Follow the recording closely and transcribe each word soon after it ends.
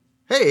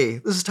Hey,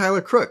 this is Tyler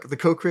Crook, the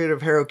co-creator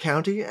of Harrow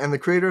County and the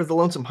creator of The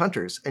Lonesome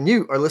Hunters, and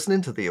you are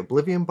listening to the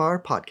Oblivion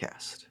Bar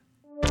podcast.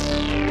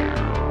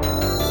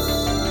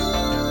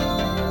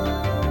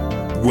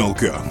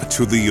 Welcome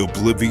to the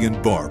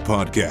Oblivion Bar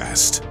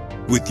podcast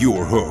with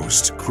your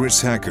host,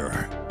 Chris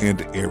Hacker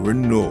and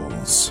Aaron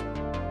Knowles.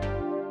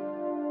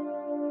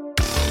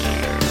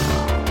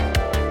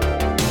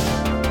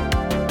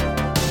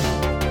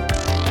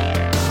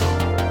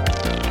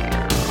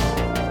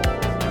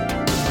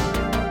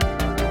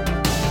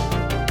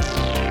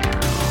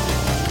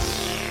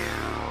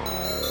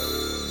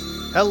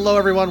 Hello,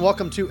 everyone.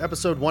 Welcome to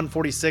episode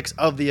 146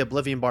 of the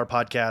Oblivion Bar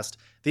podcast,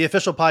 the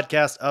official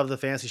podcast of the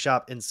Fantasy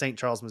Shop in St.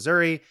 Charles,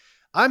 Missouri.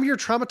 I'm your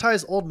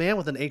traumatized old man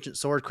with an ancient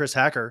sword, Chris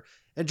Hacker,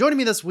 and joining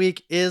me this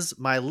week is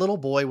my little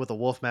boy with a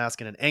wolf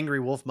mask and an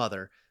angry wolf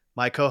mother,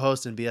 my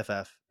co-host and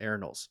BFF,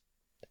 Aaron Knowles.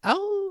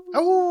 Oh.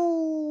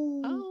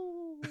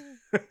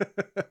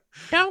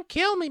 Don't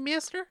kill me,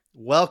 mister.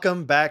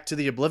 Welcome back to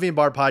the Oblivion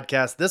Bar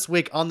podcast. This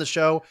week on the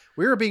show,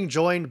 we are being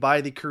joined by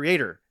the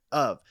creator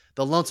of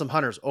The Lonesome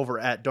Hunters over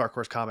at Dark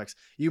Horse Comics.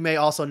 You may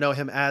also know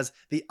him as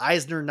the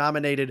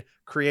Eisner-nominated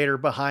creator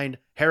behind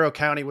Harrow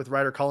County with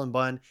writer Colin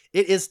Bunn.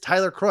 It is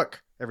Tyler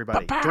Crook,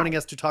 everybody, joining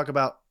us to talk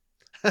about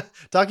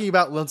talking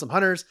about Lonesome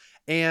Hunters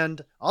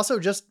and also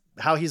just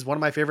how he's one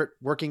of my favorite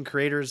working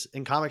creators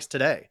in comics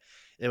today.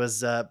 It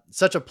was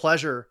such a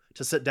pleasure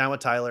to sit down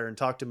with Tyler and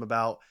talk to him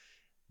about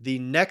the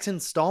next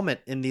installment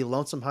in the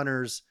Lonesome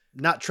Hunters,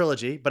 not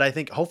trilogy, but I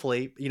think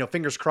hopefully,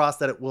 fingers crossed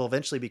that it will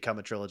eventually become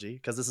a trilogy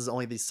because this is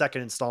only the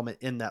second installment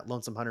in that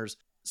Lonesome Hunters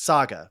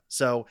saga.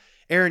 So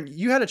Aaron,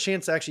 you had a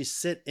chance to actually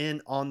sit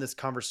in on this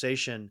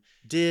conversation.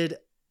 Did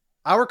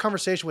our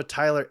conversation with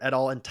Tyler at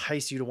all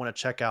entice you to want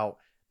to check out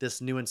this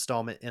new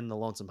installment in the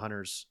Lonesome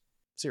Hunters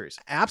series?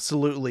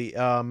 Absolutely.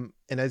 And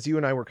as you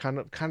and I were kind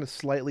of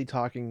slightly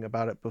talking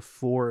about it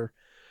before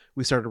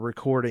we started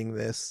recording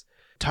this,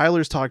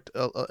 Tyler's talked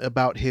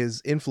about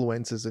his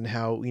influences and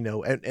how,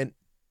 and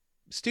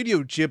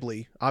Studio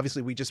Ghibli,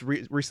 obviously we just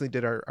recently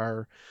did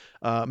our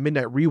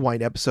Midnight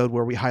Rewind episode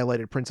where we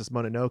highlighted Princess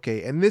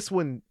Mononoke, and this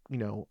one,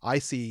 I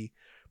see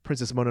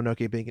Princess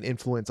Mononoke being an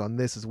influence on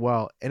this as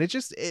well. And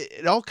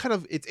it all kind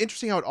of, it's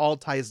interesting how it all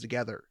ties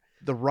together.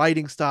 The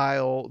writing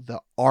style,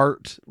 the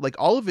art, like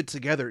all of it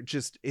together,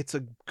 it's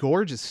a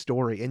gorgeous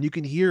story. And you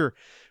can hear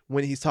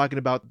when he's talking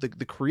about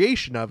the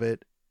creation of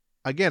it.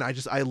 Again,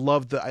 I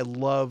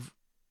love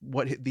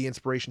what the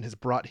inspiration has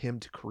brought him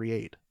to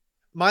create.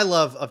 My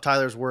love of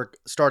Tyler's work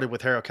started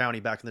with Harrow County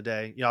back in the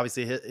day.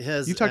 Obviously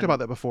his you talked about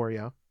that before.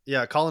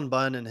 Yeah. Colin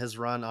Bunn and his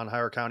run on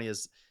Harrow County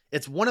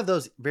it's one of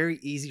those very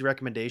easy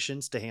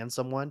recommendations to hand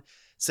someone.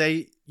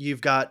 Say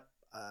you've got,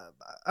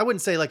 I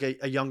wouldn't say like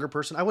a younger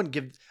person. I wouldn't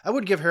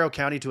give Harrow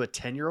County to a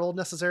 10-year-old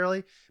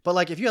necessarily, but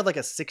like if you had like a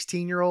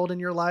 16-year-old in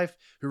your life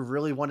who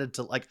really wanted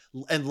to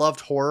and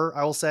loved horror,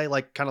 I will say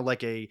kind of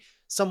like a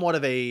somewhat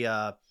of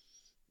a,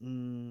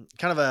 I'm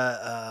trying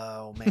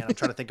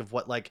to think of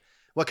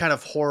what kind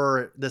of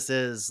horror this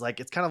is. Like,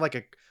 it's kind of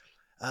like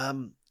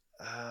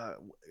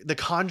The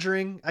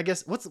Conjuring, I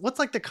guess. What's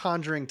like the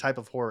Conjuring type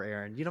of horror,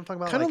 Aaron? You know what I'm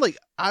talking about? Kind of like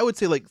I would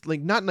say like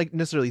not like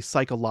necessarily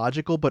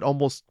psychological, but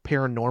almost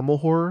paranormal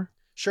horror.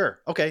 Sure.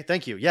 Okay.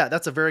 Thank you. Yeah,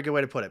 that's a very good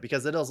way to put it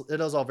because it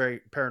is all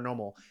very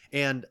paranormal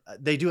and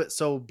they do it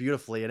so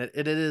beautifully. And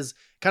it is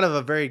kind of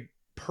a very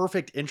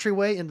perfect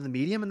entryway into the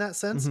medium in that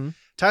sense. Mm-hmm.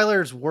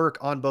 Tyler's work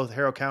on both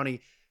Harrow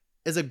County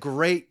is a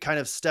great kind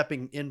of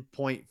stepping in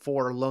point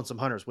for Lonesome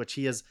Hunters, which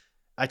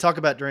I talk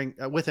about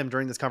with him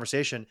during this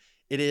conversation.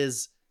 It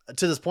is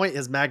to this point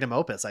his magnum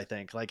opus. I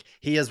think like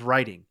he is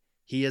writing,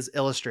 he is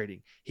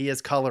illustrating, he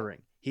is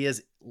coloring, he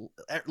is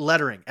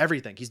lettering,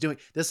 everything he's doing.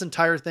 This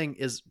entire thing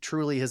is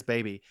truly his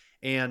baby.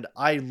 And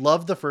I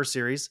love the first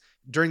series.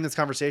 During this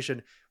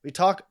conversation, we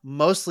talk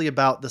mostly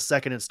about the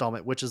second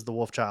installment, which is The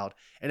Wolf Child.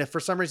 And if for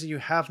some reason you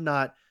have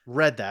not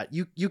read that,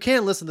 you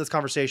can listen to this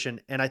conversation,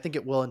 and I think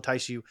it will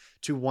entice you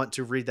to want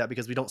to read that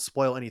because we don't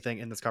spoil anything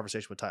in this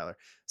conversation with Tyler.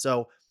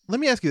 So let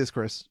me ask you this,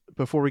 Chris,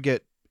 before we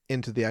get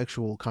into the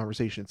actual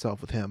conversation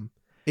itself with him.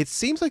 It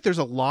seems like there's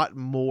a lot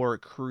more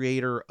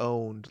creator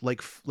owned,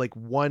 like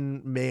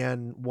one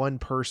man, one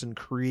person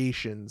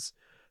creations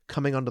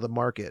coming onto the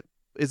market.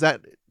 Is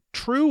that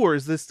true, or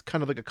is this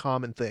kind of like a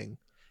common thing?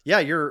 Yeah,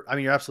 you're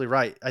absolutely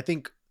right. I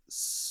think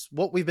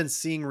what we've been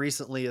seeing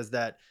recently is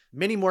that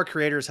many more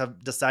creators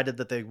have decided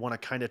that they want to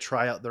kind of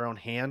try out their own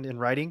hand in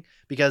writing,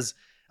 because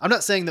I'm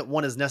not saying that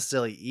one is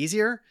necessarily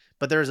easier,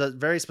 but there's a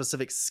very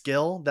specific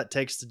skill that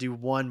takes to do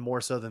one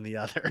more so than the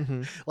other.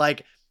 Mm-hmm.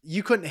 Like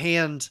you couldn't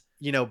hand,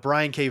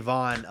 Brian K.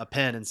 Vaughan a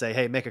pen and say,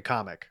 hey, make a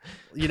comic,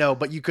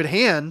 but you could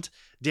hand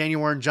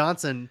Daniel Warren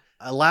Johnson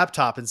a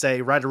laptop and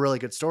say, write a really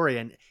good story.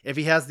 And if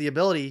he has the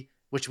ability,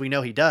 which we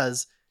know he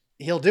does,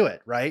 he'll do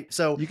it. Right.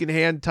 So you can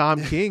hand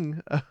Tom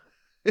King.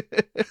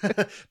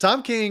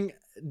 Tom King.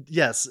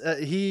 Yes.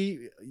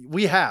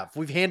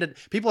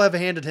 People have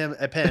handed him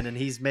a pen and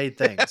he's made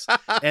things.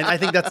 And I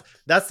think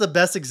that's the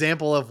best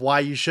example of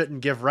why you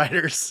shouldn't give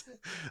writers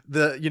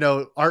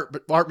the,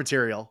 art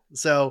material.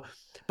 So,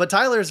 But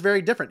Tyler is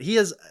very different. He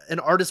is an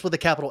artist with a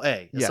capital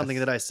A. Is Yes. something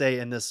that I say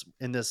in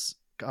this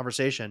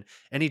conversation,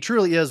 and he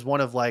truly is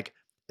one of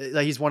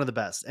he's one of the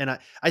best. And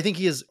I think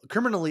he is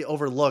criminally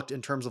overlooked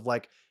in terms of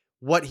like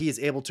what he is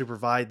able to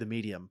provide the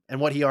medium and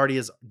what he already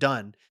has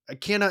done. I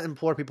cannot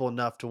implore people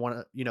enough to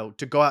want to,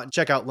 to go out and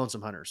check out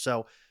Lonesome Hunters.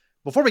 So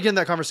before we get in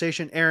that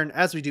conversation, Aaron,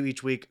 as we do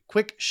each week,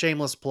 quick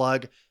shameless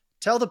plug.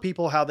 Tell the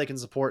people how they can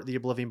support the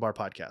Oblivion Bar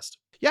podcast.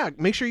 Yeah,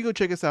 make sure you go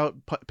check us out,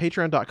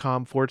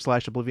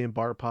 patreon.com/Oblivion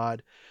Bar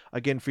Pod.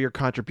 Again, for your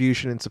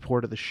contribution and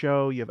support of the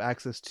show, you have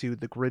access to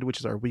The Grid, which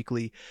is our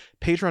weekly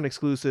Patreon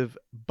exclusive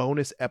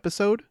bonus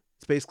episode.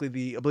 It's basically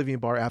the Oblivion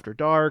Bar After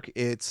Dark.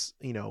 It's,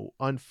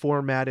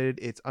 unformatted,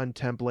 it's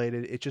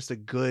untemplated. It's just a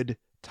good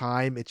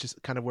time. It's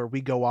just kind of where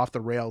we go off the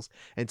rails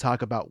and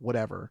talk about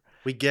whatever.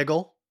 We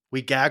giggle,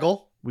 we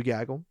gaggle,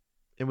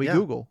 and we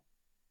Google.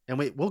 And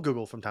we'll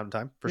Google from time to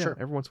time, for sure.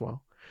 Every once in a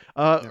while.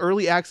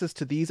 Early access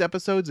to these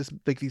episodes,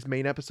 these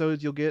main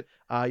episodes you'll get.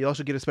 You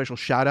also get a special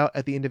shout out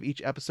at the end of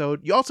each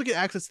episode. You also get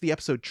access to the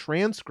episode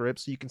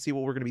transcripts, so you can see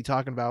what we're going to be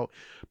talking about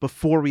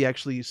before we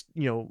actually,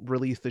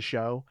 release the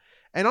show.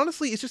 And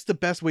honestly, it's just the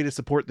best way to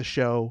support the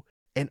show.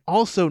 And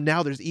also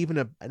now there's even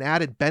an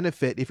added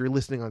benefit if you're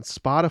listening on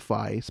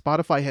Spotify.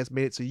 Spotify has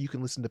made it so you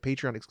can listen to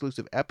Patreon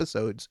exclusive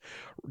episodes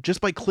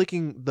just by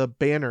clicking the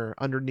banner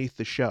underneath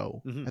the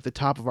show at the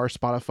top of our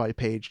Spotify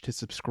page to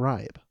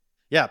subscribe.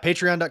 Yeah,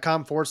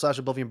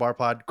 patreon.com/Oblivion Bar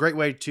Pod. Great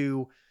way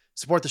to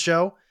support the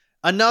show.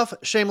 Enough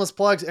shameless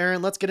plugs,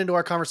 Aaron. Let's get into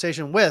our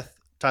conversation with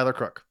Tyler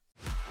Crook.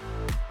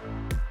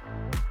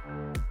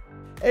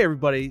 Hey,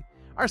 everybody.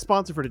 Our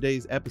sponsor for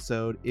today's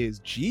episode is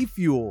G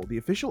Fuel, the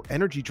official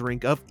energy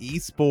drink of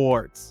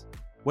esports.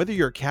 Whether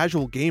you're a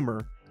casual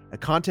gamer, a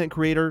content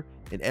creator,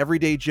 an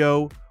everyday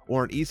Joe,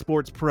 or an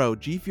esports pro,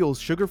 G Fuel's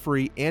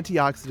sugar-free,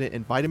 antioxidant,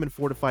 and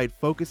vitamin-fortified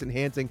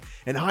focus-enhancing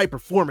and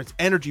high-performance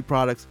energy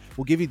products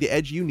will give you the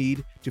edge you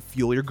need to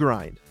fuel your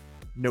grind.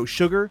 No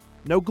sugar,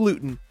 no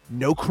gluten,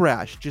 no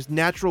crash, just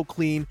natural,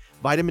 clean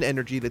vitamin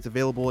energy that's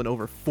available in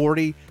over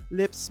 40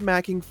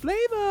 lip-smacking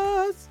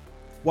flavors.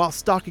 While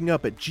stocking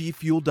up at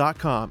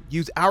gfuel.com,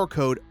 use our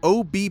code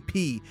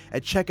OBP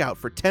at checkout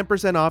for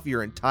 10% off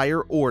your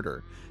entire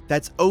order.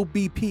 That's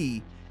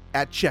OBP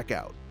at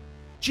checkout.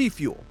 G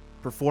Fuel,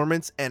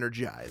 performance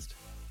energized.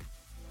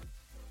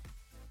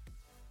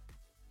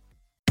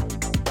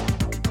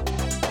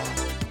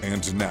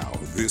 And now,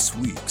 this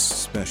week's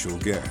special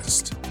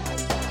guest.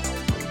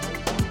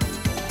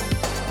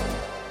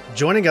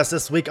 Joining us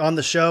this week on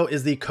the show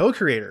is the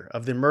co-creator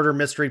of the murder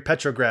mystery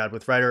Petrograd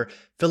with writer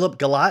Philip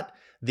Galat,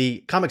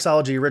 the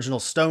Comixology original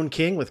Stone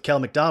King with Kel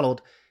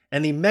McDonald,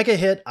 and the mega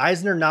hit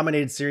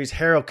Eisner-nominated series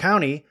Harrow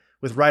County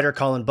with writer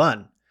Colin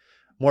Bunn.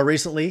 More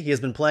recently, he has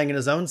been playing in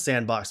his own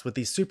sandbox with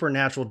the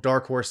supernatural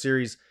Dark Horse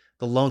series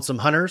The Lonesome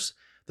Hunters,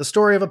 the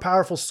story of a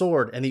powerful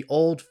sword and the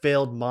old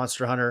failed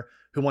monster hunter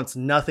who wants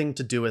nothing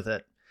to do with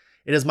it.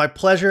 It is my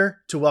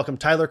pleasure to welcome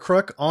Tyler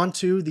Crook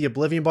onto the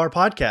Oblivion Bar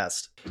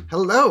podcast.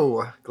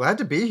 Hello, glad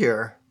to be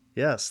here.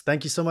 Yes,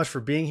 thank you so much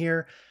for being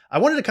here. I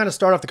wanted to kind of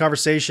start off the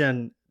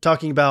conversation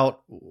talking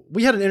about,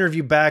 we had an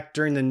interview back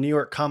during the New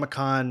York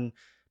Comic-Con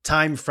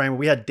time frame where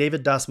we had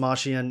David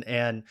Dasmashian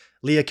and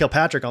Leah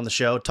Kilpatrick on the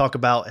show talk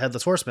about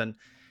Headless Horseman.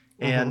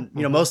 And,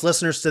 most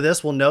listeners to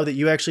this will know that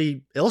you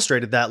actually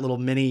illustrated that little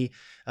mini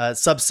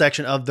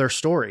subsection of their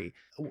story.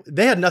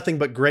 They had nothing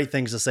but great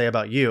things to say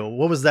about you.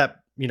 What was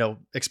that,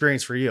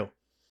 experience for you?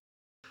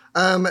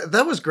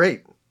 That was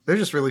great. They're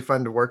just really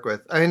fun to work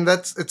with. I mean,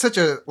 it's such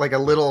a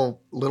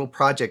little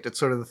project. It's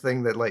sort of the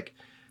thing that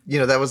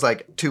that was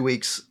 2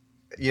 weeks,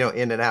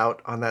 in and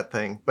out on that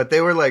thing. But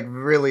they were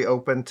really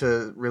open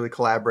to really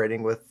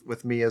collaborating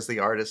with me as the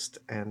artist.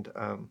 And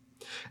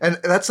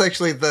that's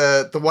actually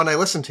the one I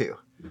listened to.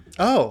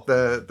 Oh,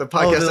 the podcast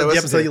I listened the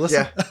episode to. you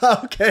listened? Yeah.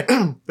 Okay.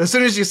 As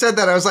soon as you said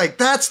that, I was like,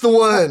 that's the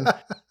one.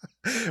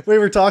 We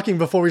were talking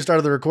before we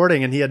started the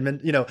recording, and he had,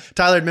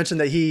 Tyler had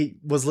mentioned that he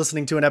was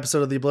listening to an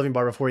episode of the Oblivion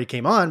Bar before he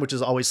came on, which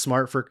is always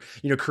smart for,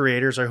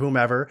 creators or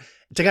whomever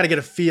to kind of get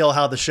a feel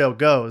how the show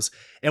goes.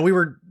 And we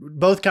were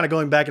both kind of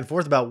going back and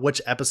forth about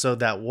which episode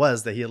that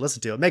was that he had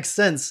listened to. It makes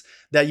sense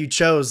that you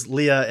chose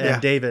Leah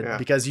and David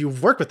because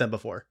you've worked with them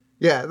before.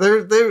 Yeah, they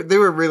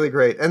were really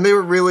great. And they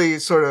were really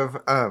sort of,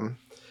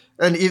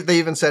 and they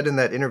even said in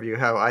that interview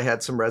how I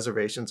had some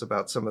reservations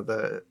about some of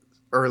the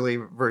early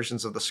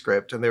versions of the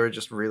script, and they were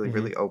just really,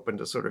 really open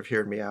to sort of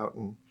hearing me out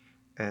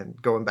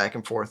and going back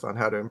and forth on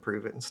how to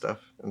improve it and stuff.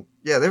 And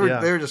they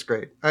were just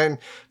great. And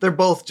they're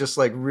both just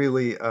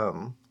really,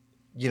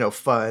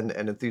 fun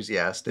and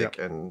enthusiastic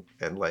and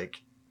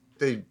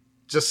they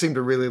just seem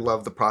to really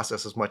love the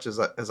process as much as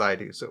I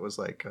do. So it was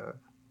it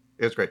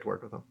was great to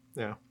work with them.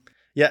 Yeah.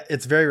 Yeah,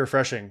 it's very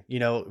refreshing,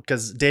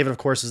 because David, of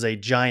course, is a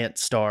giant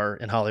star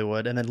in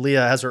Hollywood. And then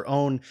Leah has her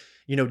own,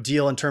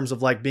 deal in terms of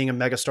being a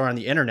megastar on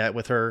the internet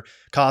with her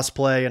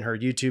cosplay and her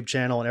YouTube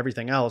channel and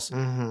everything else.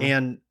 Mm-hmm.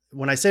 And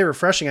when I say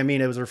refreshing, I mean,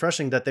 it was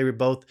refreshing that they were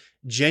both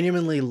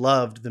genuinely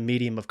loved the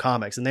medium of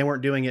comics, and they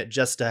weren't doing it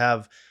just to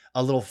have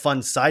a little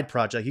fun side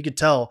project. You could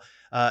tell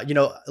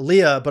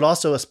Leah, but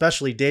also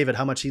especially David,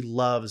 how much he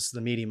loves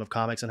the medium of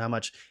comics and how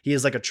much he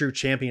is like a true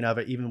champion of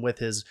it, even with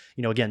his,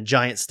 again,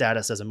 giant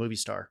status as a movie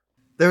star.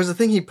 There was a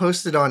thing he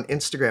posted on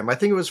Instagram. I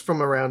think it was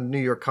from around New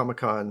York Comic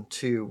Con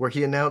too, where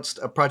he announced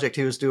a project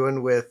he was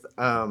doing with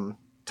Todd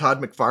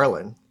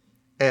McFarlane.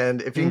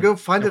 And if you can go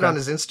find it on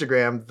his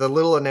Instagram, the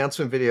little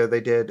announcement video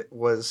they did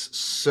was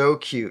so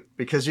cute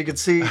because you could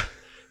see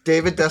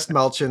David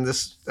Dastmalchian,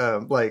 this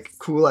like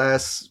cool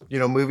ass,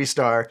 movie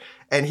star.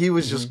 And he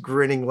was just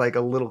grinning like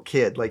a little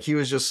kid. Like he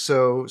was just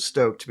so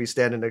stoked to be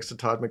standing next to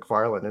Todd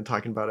McFarlane and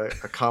talking about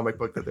a comic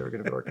book that they were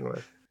going to be working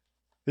with.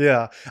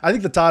 Yeah, I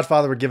think the Todd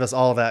father would give us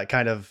all that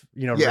kind of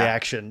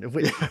reaction.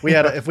 If we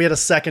had a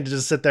second to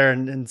just sit there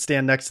and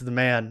stand next to the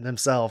man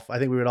himself, I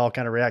think we would all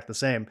kind of react the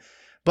same.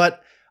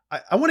 But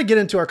I want to get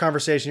into our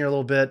conversation here a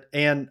little bit,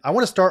 and I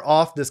want to start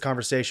off this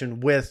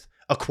conversation with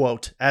a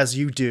quote, as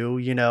you do.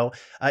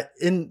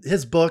 In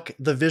his book,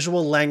 The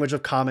Visual Language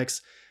of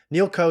Comics,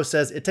 Neil Coe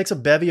says it takes a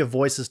bevy of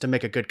voices to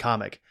make a good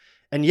comic,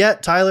 and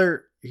yet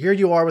Tyler, here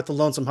you are with the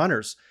Lonesome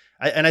Hunters.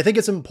 And I think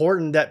it's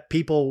important that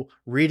people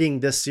reading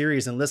this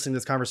series and listening to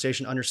this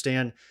conversation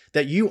understand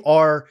that you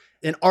are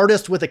an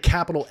artist with a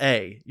capital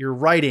A. You're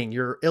writing,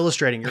 you're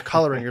illustrating, you're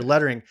coloring, you're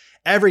lettering.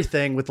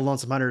 Everything with the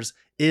Lonesome Hunters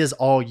is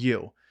all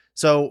you.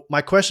 So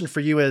my question for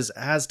you is,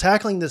 has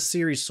tackling this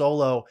series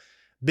solo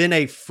been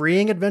a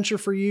freeing adventure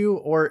for you,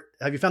 or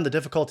have you found the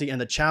difficulty and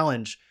the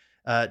challenge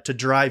to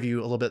drive you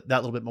a little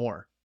bit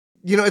more?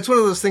 It's one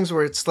of those things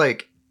where it's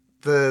like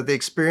the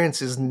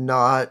experience is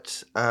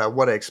not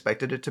what I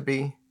expected it to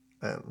be.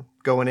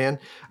 Going in,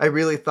 I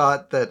really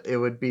thought that it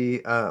would be,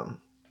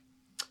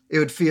 it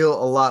would feel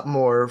a lot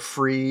more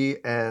free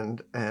and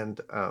I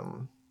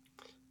don't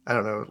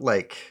know,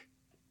 like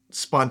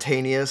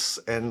spontaneous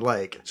and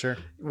like sure,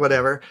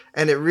 whatever.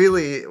 And it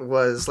really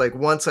was like,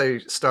 once I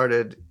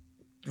started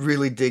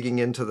really digging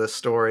into the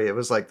story, it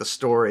was like the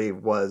story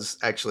was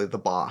actually the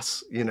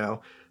boss,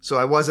 So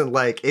I wasn't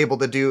like able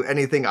to do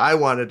anything I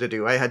wanted to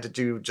do. I had to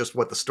do just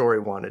what the story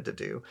wanted to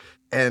do.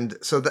 And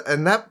so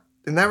in that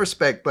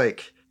respect,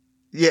 like,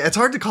 yeah, it's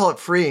hard to call it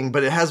freeing,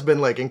 but it has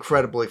been like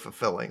incredibly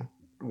fulfilling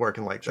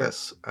working like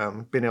this,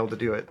 being able to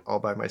do it all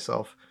by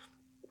myself.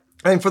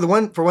 And for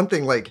one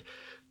thing, like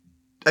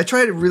I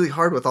tried really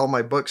hard with all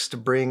my books to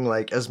bring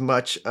like as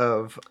much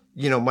of,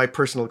 my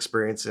personal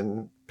experience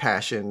and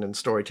passion and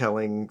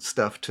storytelling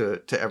stuff to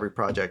every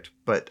project.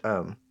 But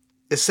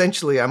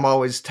essentially I'm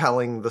always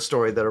telling the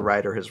story that a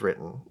writer has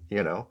written,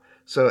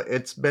 So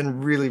it's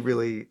been really,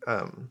 really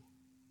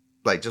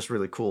like just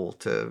really cool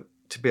to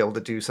be able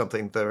to do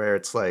something where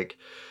it's like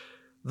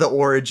the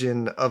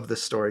origin of the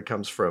story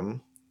comes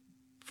from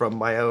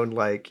my own,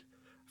 like,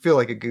 I feel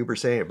like a goober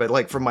saying it, but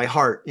like from my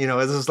heart,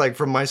 it's just like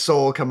from my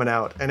soul coming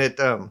out. And it,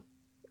 and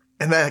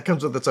that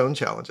comes with its own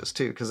challenges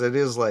too. Cause it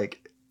is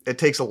like, it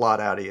takes a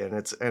lot out of you and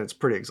it's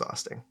pretty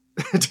exhausting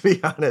to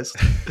be honest.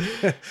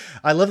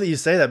 I love that you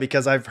say that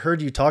because I've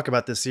heard you talk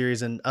about this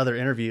series in other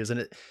interviews,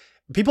 and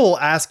people will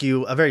ask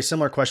you a very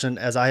similar question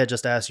as I had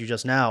just asked you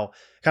just now,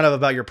 kind of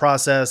about your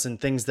process and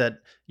things that,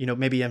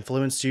 maybe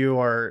influenced you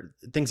or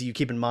things that you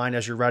keep in mind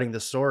as you're writing the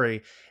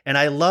story. And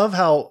I love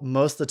how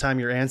most of the time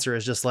your answer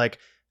is just like,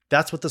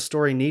 that's what the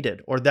story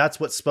needed, or that's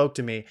what spoke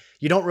to me.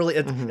 You don't really,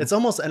 it's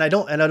almost, and I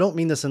don't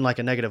mean this in like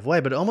a negative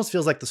way, but it almost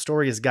feels like the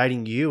story is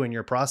guiding you in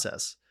your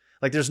process.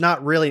 Like there's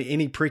not really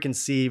any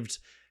preconceived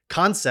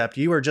concept.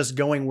 You are just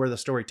going where the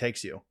story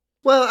takes you.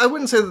 Well, I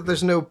wouldn't say that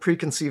there's no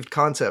preconceived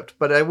concept,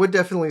 but I would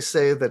definitely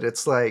say that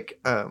it's like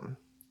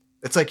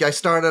I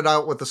started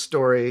out with a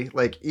story,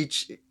 like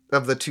each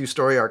of the 2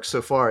 story arcs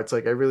so far. It's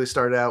like I really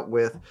started out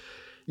with,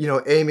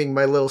 aiming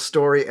my little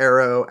story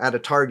arrow at a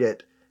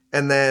target.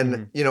 And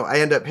then, I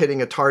end up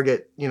hitting a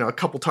target, a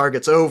couple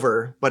targets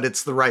over, but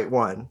it's the right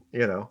one,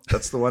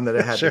 that's the one that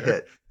I had to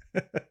hit.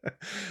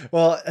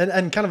 Well,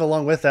 and kind of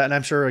along with that, and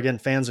I'm sure, again,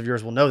 fans of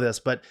yours will know this,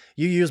 but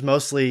you use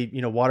mostly,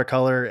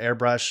 watercolor,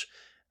 airbrush.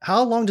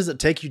 How long does it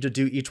take you to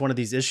do each one of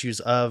these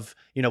issues of,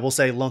 we'll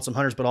say Lonesome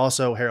Hunters, but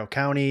also Harrow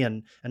County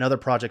and other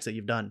projects that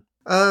you've done?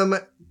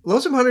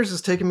 Lonesome Hunters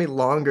has taken me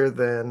longer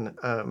than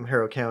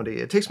Harrow County.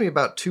 It takes me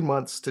about 2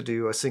 months to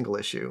do a single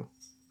issue.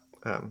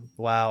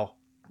 Wow.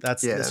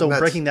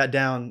 Breaking that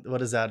down,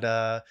 what is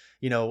that?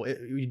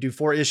 You do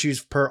 4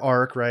 issues per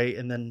arc, right?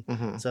 And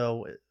then,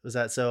 so is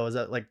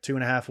that like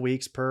 2.5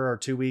 weeks per, or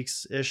 2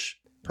 weeks ish?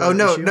 Oh,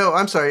 no,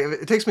 I'm sorry.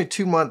 It takes me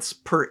 2 months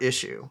per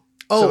issue.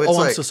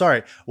 I'm so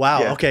sorry.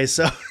 Wow. Yeah. Okay.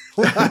 So,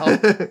 wow.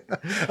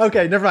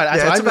 Okay. Never mind.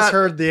 I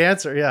misheard the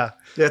answer. Yeah.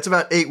 Yeah. It's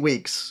about 8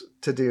 weeks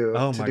to do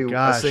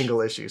a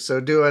single issue. So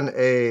doing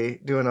a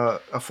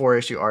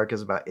 4-issue arc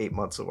is about 8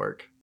 months of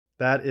work.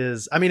 That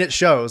is, it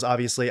shows,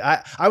 obviously.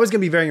 I was going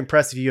to be very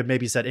impressed if you had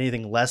maybe said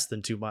anything less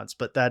than 2 months,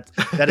 but that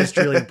is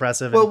truly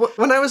impressive. Well,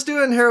 when I was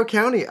doing Harrow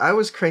County, I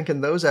was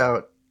cranking those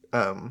out.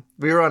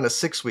 We were on a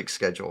 6-week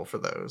schedule for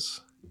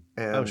those.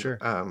 And, sure.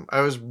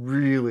 I was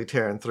really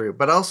tearing through,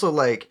 but also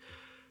like,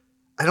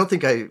 I don't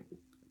think I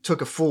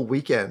took a full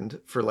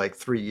weekend for like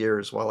 3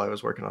 years while I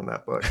was working on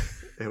that book.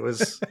 It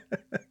was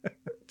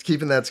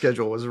keeping that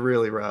schedule was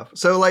really rough.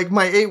 So like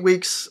my 8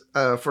 weeks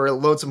for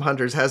Lonesome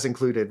Hunters has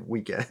included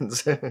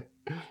weekends.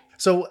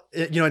 So,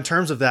 in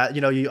terms of that,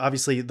 you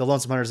obviously The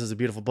Lonesome Hunters is a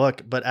beautiful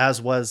book, but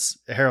as was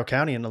Harrow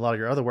County and a lot of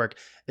your other work,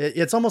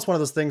 it's almost one of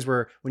those things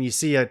where when you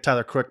see a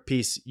Tyler Crook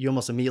piece, you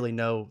almost immediately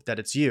know that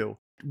it's you.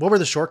 What were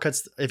the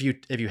shortcuts if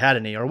you had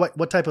any, or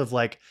what type of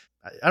like,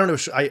 I don't know.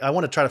 I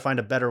want to try to find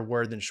a better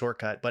word than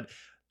shortcut, but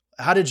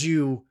how did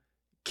you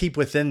keep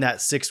within that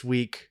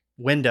 6-week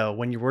window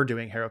when you were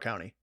doing Harrow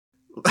County?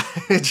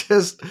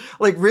 Just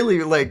like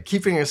really like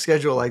keeping a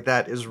schedule like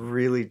that is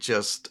really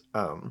just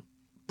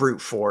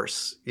brute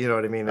force. You know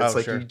what I mean? It's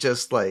like, sure. You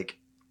just like,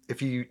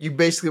 if you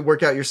basically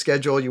work out your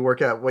schedule, you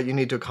work out what you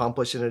need to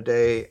accomplish in a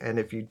day. And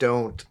if you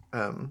don't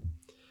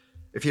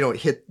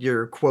hit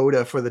your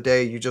quota for the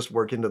day, you just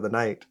work into the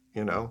night,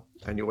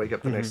 and you wake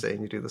up the next day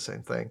and you do the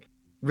same thing.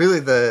 Really,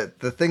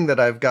 the thing that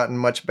I've gotten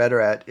much better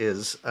at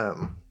is,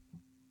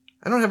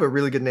 I don't have a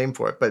really good name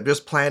for it, but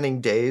just planning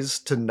days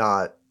to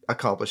not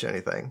accomplish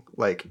anything.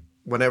 Like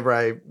whenever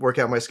I work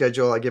out my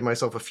schedule, I give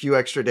myself a few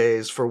extra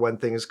days for when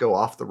things go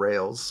off the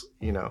rails,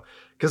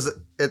 because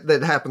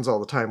it happens all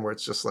the time where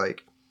it's just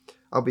like,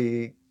 I'll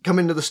be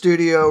coming to the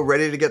studio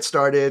ready to get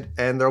started,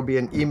 and there'll be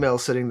an email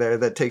sitting there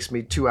that takes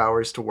me 2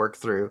 hours to work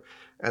through.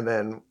 And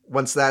then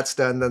once that's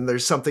done, then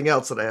there's something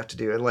else that I have to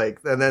do.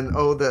 And then,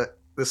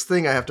 this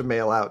thing I have to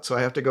mail out. So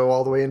I have to go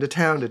all the way into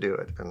town to do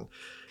it.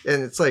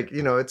 And it's like,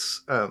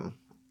 it's,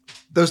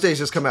 those days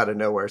just come out of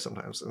nowhere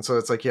sometimes. And so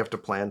it's like, you have to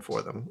plan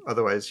for them.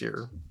 Otherwise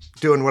you're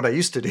doing what I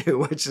used to do,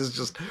 which is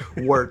just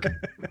work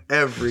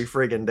every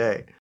friggin'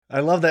 day. I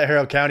love that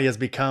Harrow County has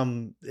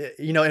become,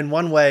 in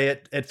one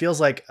way, it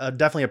feels like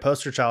definitely a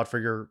poster child for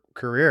your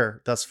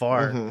career thus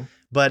far,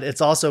 but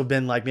it's also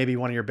been like maybe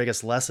one of your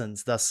biggest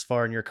lessons thus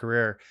far in your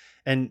career.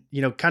 And,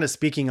 kind of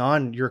speaking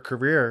on your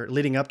career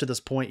leading up to this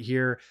point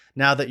here,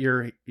 now that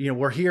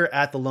we're here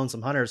at the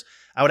Lonesome Hunters,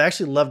 I would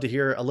actually love to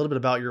hear a little bit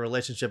about your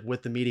relationship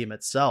with the medium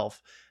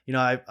itself.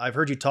 I've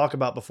heard you talk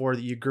about before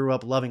that you grew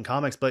up loving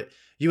comics, but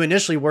you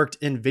initially worked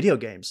in video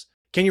games.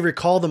 Can you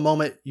recall the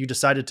moment you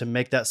decided to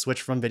make that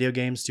switch from video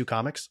games to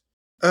comics?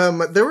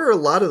 There were a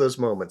lot of those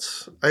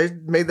moments. I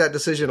made that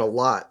decision a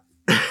lot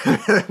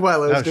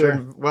while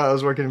I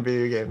was working in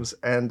video games.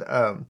 And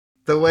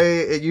the way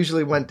it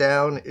usually went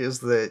down is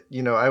that,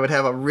 I would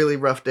have a really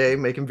rough day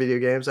making video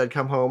games. I'd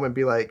come home and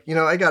be like,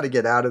 I got to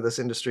get out of this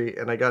industry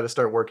and I got to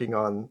start working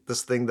on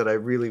this thing that I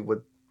really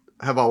would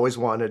have always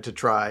wanted to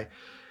try.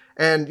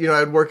 And,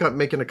 I'd work on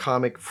making a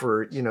comic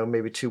for,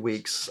 maybe 2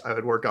 weeks. I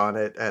would work on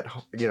it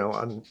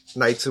on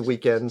nights and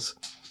weekends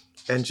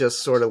and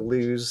just sort of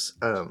lose,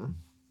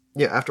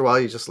 after a while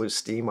you just lose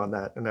steam on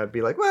that. And I'd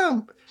be like,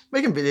 well,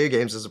 making video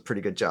games is a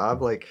pretty good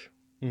job. Like,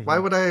 why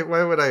would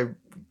I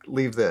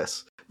leave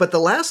this? But the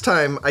last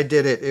time I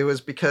did it, it was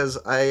because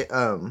I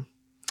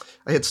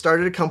had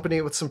started a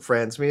company with some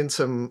friends. Me and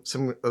some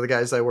of the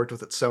guys I worked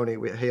with at Sony,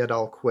 we had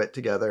all quit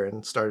together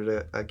and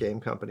started a game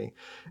company.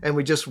 And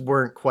we just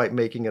weren't quite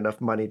making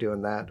enough money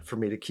doing that for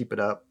me to keep it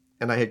up.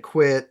 And I had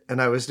quit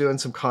and I was doing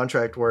some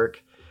contract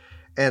work.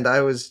 And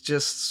I was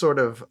just sort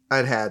of,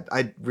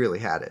 I'd really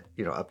had it,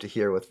 up to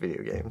here with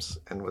video games,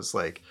 and was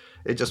like,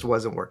 it just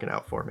wasn't working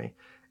out for me.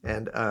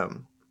 And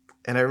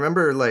I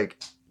remember like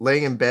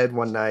laying in bed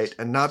one night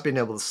and not being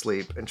able to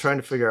sleep and trying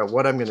to figure out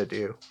what I'm going to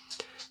do.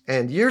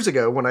 And years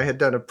ago, when I had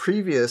done a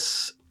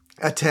previous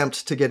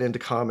attempt to get into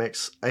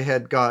comics, I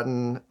had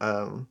gotten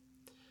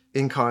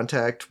in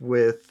contact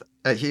with,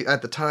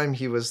 at the time,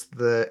 he was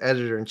the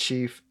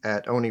editor-in-chief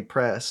at Oni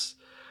Press.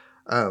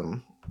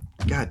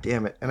 God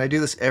damn it. And I do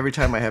this every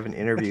time I have an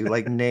interview,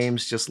 like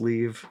names just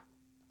leave.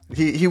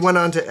 He went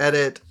on to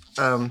edit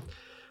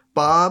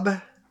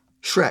Bob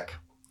Schreck.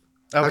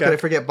 Okay. How could I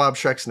forget Bob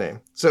Schreck's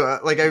name? So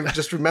I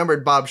just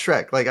remembered Bob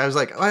Schreck. Like I was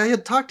like, I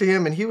had talked to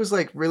him and he was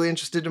like really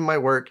interested in my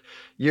work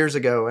years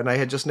ago. And I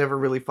had just never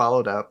really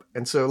followed up.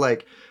 And so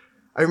like,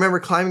 I remember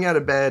climbing out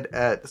of bed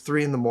at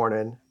 3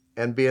 a.m.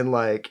 and being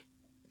like,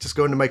 just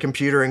going to my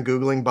computer and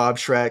Googling Bob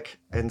Schreck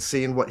and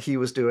seeing what he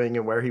was doing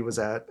and where he was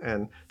at,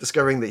 and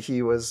discovering that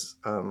he was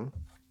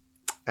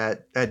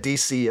at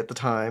DC at the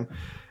time.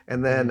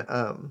 And then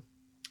I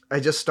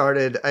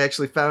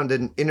actually found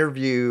an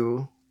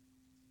interview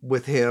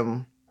with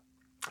him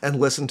and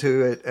listened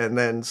to it, and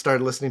then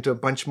started listening to a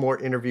bunch more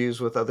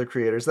interviews with other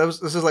creators. This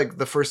is like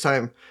the first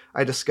time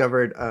I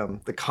discovered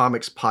the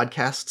comics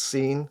podcast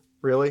scene,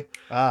 really.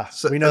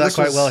 So, we know that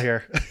quite well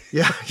here.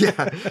 Yeah.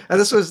 And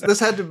this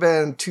had to have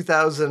been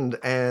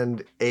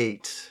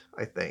 2008,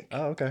 I think.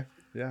 Oh, okay.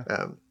 Yeah.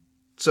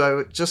 So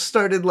I just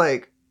started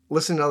like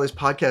listening to all these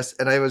podcasts,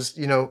 and I was,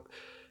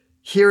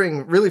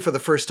 hearing really for the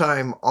first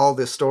time all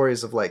the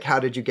stories of like, how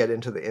did you get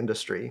into the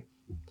industry?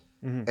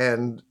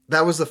 And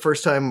that was the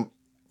first time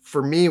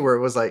for me where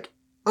it was like,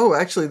 oh,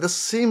 actually, this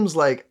seems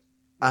like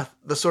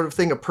the sort of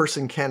thing a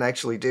person can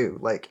actually do.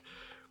 Like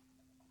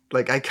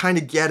I kind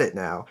of get it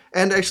now.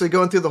 And actually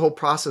going through the whole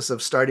process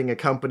of starting a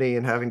company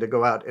and having to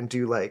go out and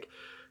do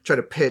try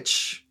to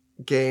pitch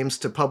games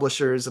to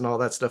publishers and all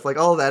that stuff. Like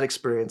all of that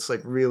experience,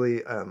 like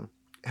really I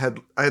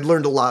had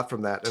learned a lot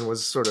from that, and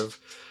was sort of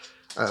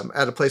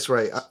at a place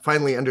where I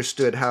finally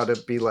understood how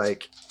to be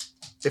like,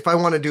 if I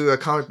want to do a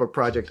comic book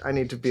project, I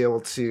need to be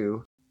able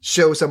to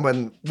show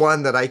someone,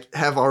 one, that I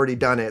have already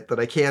done it, that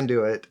I can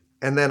do it.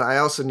 And then I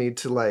also need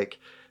to like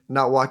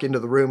not walk into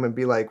the room and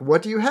be like,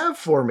 what do you have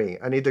for me?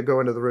 I need to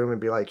go into the room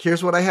and be like,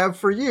 here's what I have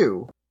for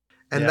you.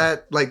 And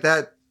that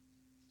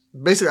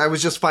basically I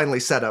was just finally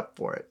set up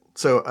for it.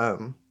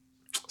 So,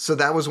 so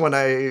that was when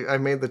I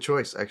made the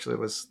choice, actually,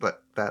 was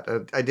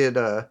that I did,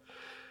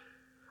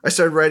 I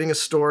started writing a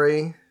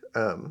story,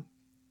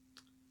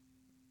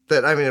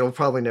 that, I mean, it'll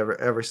probably never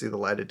ever see the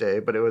light of day,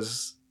 but it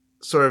was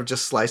sort of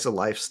just slice of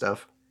life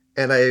stuff.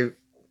 And I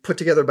put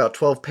together about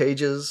 12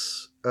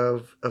 pages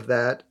of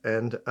that.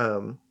 And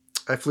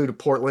I flew to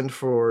Portland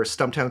for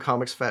Stumptown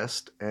Comics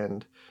Fest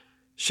and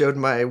showed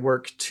my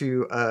work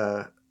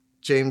to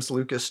James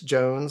Lucas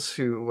Jones,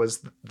 who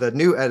was the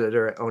new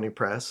editor at Oni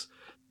Press.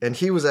 And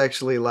he was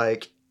actually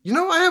like,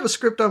 I have a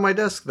script on my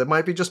desk that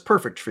might be just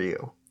perfect for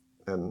you.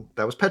 And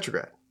that was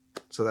Petrograd.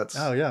 So that's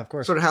of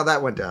course, sort of how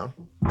that went down.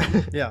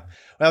 Yeah.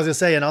 Well, I was going to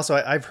say, and also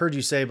I've heard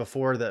you say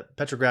before that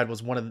Petrograd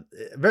was one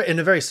of, in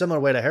a very similar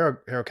way to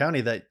Harrow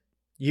County, that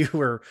you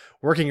were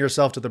working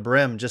yourself to the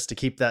brim just to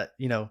keep that,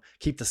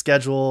 keep the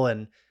schedule.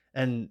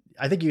 And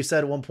I think you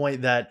said at one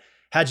point that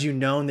had you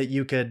known that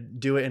you could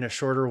do it in a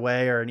shorter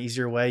way or an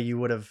easier way, you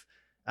would have,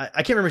 I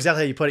can't remember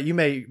exactly how you put it. You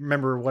may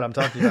remember what I'm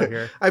talking about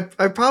here. I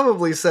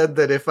probably said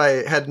that if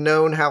I had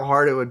known how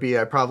hard it would be,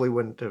 I probably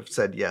wouldn't have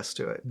said yes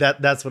to it.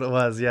 That's what it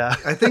was. Yeah.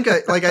 I think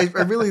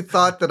I really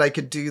thought that I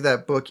could do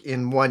that book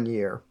in 1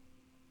 year.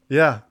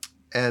 Yeah.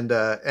 And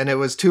it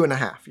was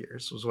 2.5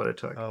 years was what it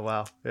took. Oh,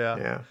 wow. Yeah.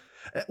 Yeah.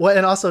 Well,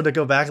 and also to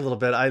go back a little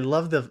bit, I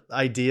love the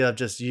idea of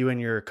just you and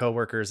your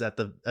coworkers at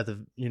the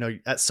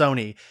at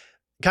Sony,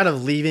 kind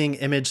of leaving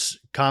Image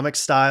Comics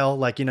style.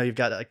 Like, you've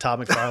got like Todd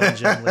McFarlane,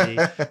 Jim Lee,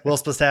 Will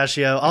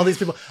Pistachio, all these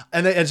people.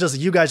 And then it's just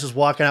you guys just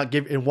walking out,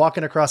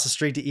 walking across the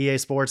street to EA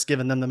Sports,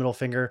 giving them the middle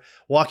finger,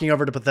 walking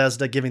over to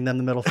Bethesda, giving them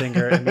the middle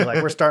finger, and be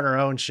like, we're starting our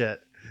own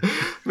shit.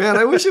 Man,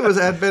 I wish it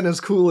had been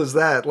as cool as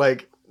that.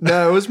 Like,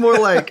 no, it was more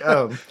like,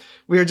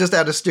 we were just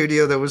at a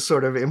studio that was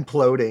sort of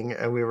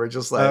imploding, and we were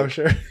just like, oh,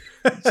 sure.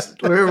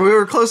 we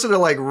were closer to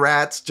like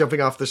rats jumping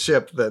off the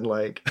ship than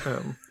like,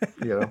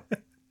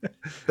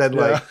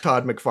 like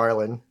Todd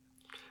McFarlane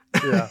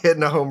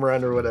hitting a home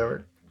run or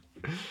whatever.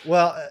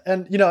 Well,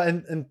 and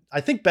and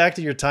I think back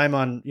to your time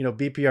on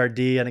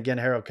BPRD and again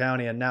Harrow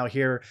County, and now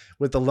here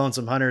with the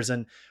Lonesome Hunters.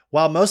 And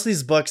while most of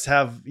these books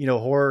have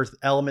horror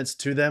elements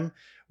to them,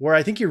 where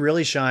I think you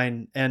really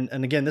shine, and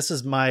again this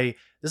is my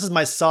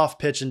soft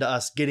pitch into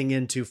us getting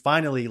into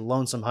finally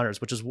Lonesome Hunters,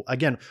 which is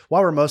again why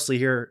we're mostly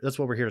here. That's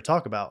what we're here to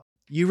talk about.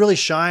 You really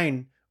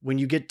shine when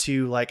you get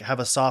to like have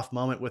a soft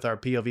moment with our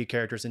POV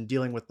characters and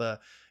dealing with the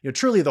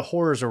truly the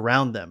horrors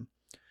around them.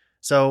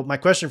 So my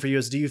question for you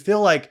is, do you feel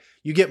like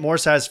you get more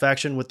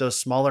satisfaction with those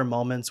smaller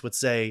moments with,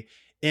 say,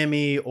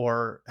 Emmy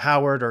or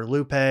Howard or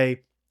Lupe,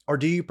 or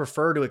do you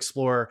prefer to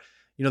explore,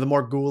 the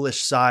more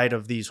ghoulish side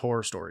of these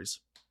horror stories?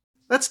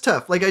 That's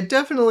tough. Like, I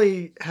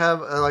definitely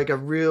have a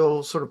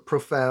real sort of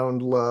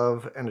profound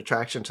love and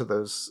attraction to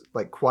those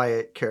like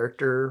quiet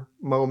character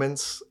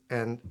moments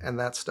and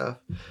that stuff.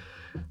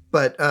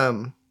 But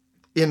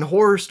in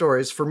horror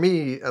stories, for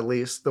me at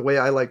least, the way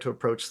I like to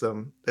approach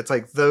them, it's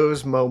like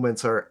those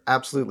moments are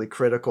absolutely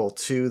critical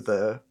to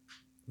the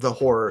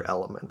horror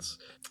elements,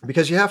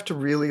 because you have to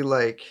really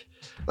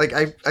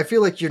I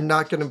feel like you're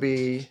not going to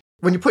be,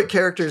 when you put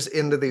characters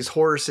into these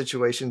horror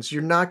situations,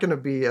 you're not going to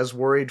be as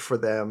worried for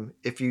them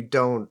if you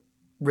don't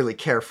really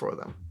care for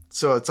them.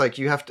 So it's like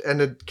you have to, and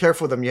to care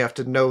for them, you have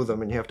to know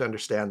them and you have to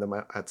understand them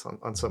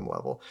on some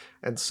level.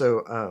 And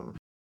so,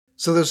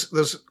 so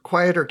those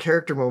quieter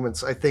character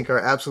moments, I think, are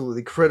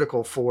absolutely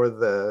critical for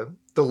the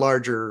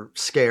larger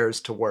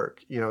scares to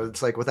work.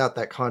 It's like without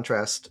that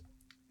contrast,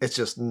 it's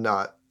just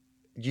not,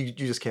 you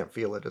just can't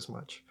feel it as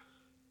much.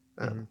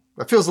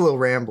 It feels a little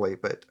rambly,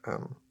 but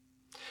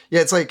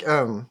yeah, it's like,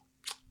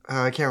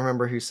 I can't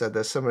remember who said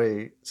this.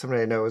 Somebody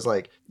I know is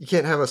like, you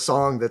can't have a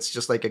song that's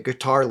just like a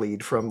guitar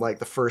lead from like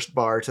the first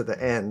bar to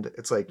the end.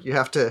 It's like you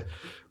have to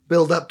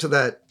build up to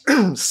that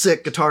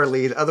sick guitar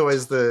lead.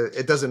 Otherwise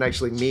it doesn't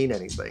actually mean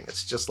anything.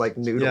 It's just like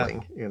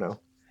noodling,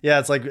 Yeah.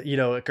 It's like,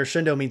 a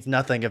crescendo means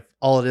nothing if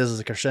all it is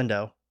a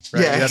crescendo,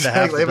 right? Yeah, you have to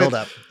have the build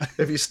up.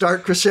 If you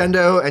start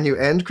crescendo and you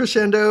end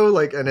crescendo,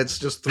 and it's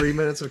just 3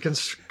 minutes of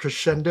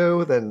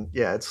crescendo, then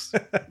yeah,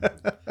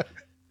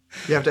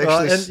 you have to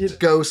actually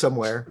go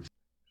somewhere.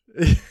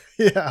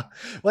 Yeah.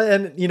 Well,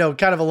 and,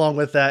 kind of along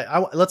with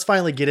that, let's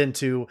finally get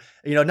into,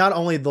 not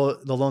only the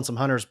Lonesome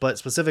Hunters, but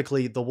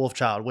specifically the Wolf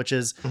Child, which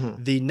is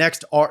the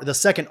next the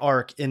second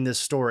arc in this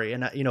story.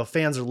 And,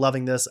 fans are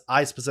loving this.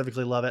 I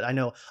specifically love it. I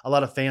know a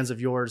lot of fans of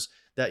yours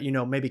that,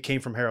 maybe came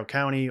from Harrow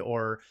County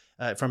or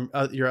from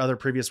your other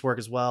previous work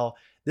as well.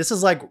 This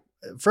is like,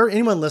 for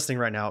anyone listening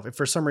right now, if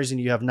for some reason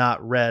you have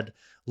not read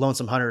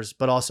Lonesome Hunters,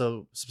 but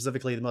also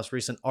specifically the most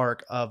recent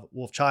arc of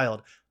Wolf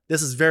Child,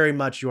 this is very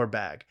much your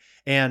bag.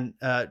 And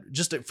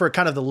just for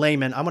kind of the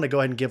layman, I'm going to go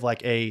ahead and give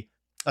like a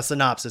a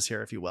synopsis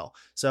here, if you will.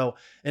 So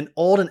an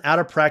old and out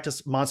of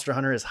practice monster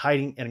hunter is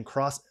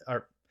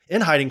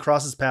in hiding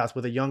crosses paths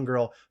with a young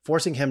girl,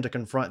 forcing him to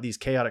confront these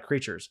chaotic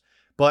creatures.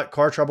 But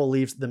car trouble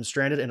leaves them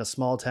stranded in a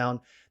small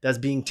town that's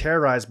being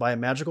terrorized by a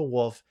magical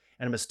wolf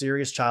and a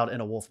mysterious child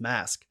in a wolf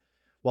mask.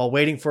 While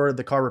waiting for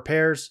the car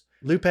repairs,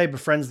 Lupe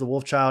befriends the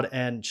wolf child,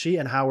 and she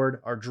and Howard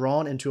are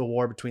drawn into a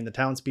war between the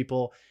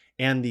townspeople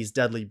and these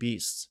deadly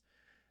beasts.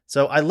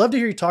 So I'd love to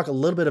hear you talk a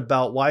little bit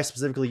about why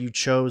specifically you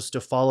chose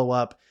to follow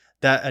up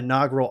that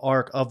inaugural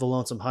arc of the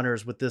Lonesome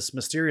Hunters with this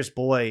mysterious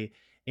boy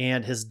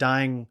and his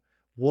dying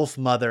wolf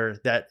mother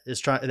that he's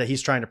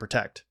trying to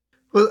protect.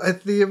 Well,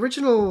 the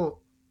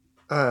original,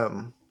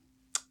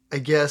 I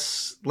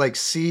guess, like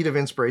seed of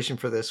inspiration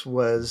for this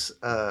was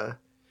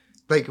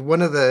like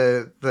one of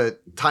the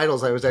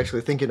titles I was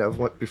actually thinking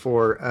of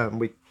before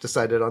we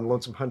decided on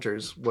Lonesome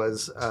Hunters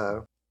was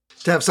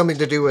to have something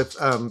to do with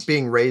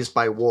being raised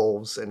by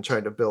wolves and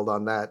trying to build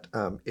on that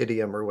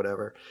idiom or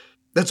whatever.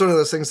 That's one of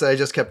those things that I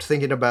just kept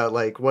thinking about,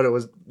 like what it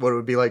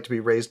would be like to be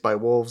raised by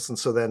wolves. And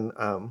so then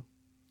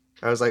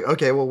I was like,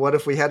 okay, well, what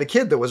if we had a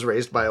kid that was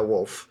raised by a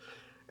wolf,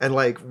 and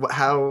like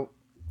how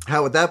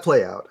would that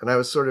play out? And I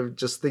was sort of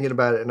just thinking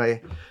about it, and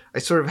I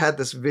sort of had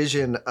this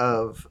vision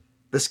of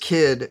this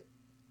kid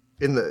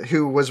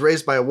who was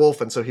raised by a wolf,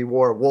 and so he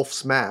wore a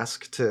wolf's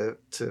mask to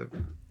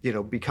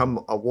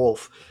become a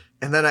wolf.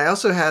 And then I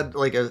also had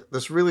like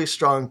this really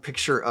strong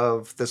picture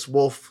of this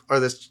wolf or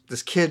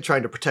this kid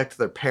trying to protect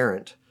their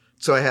parent.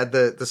 So I had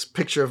this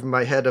picture of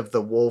my head of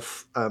the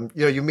wolf.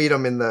 You meet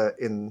him in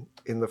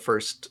the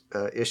first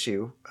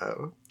issue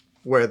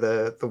where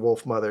the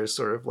wolf mother is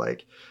sort of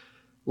like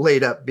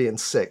laid up being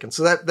sick, and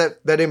so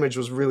that image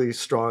was really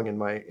strong in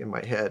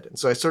my head, and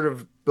so I sort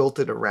of built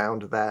it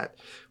around that.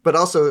 But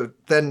also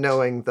then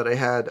knowing that I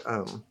had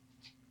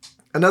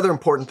another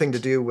important thing to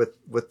do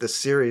with this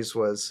series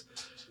was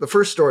the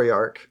first story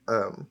arc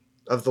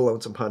of the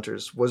Lonesome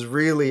Hunters was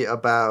really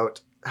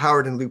about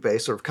Howard and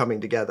Lupe sort of coming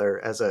together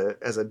as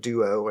a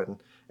duo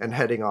and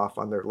heading off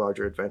on their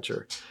larger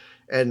adventure.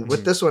 And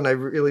with this one, I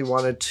really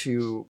wanted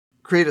to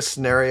create a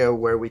scenario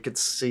where we could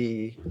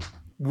see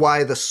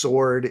why the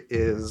sword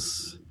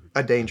is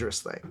a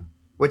dangerous thing,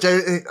 which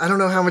I don't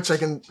know how much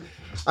I'm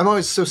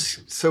always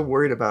so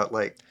worried about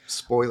like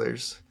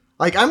spoilers.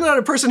 Like, I'm not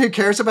a person who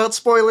cares about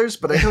spoilers,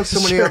 but I know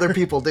so many other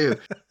people do.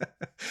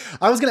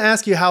 I was going to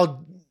ask you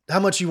how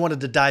much you wanted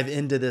to dive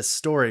into this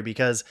story,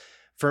 because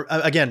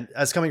again,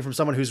 as coming from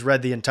someone who's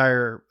read the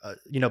entire,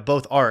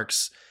 both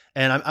arcs,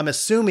 and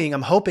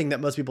I'm hoping that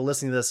most people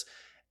listening to this,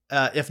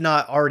 if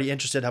not already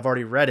interested, have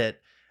already read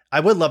it. I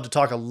would love to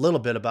talk a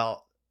little bit about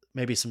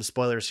maybe some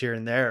spoilers here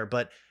and there,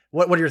 but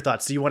what are your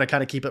thoughts? Do you want to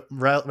kind of keep it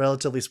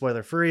relatively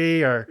spoiler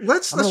free, or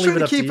let's try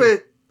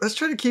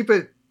to keep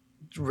it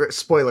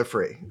spoiler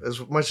free as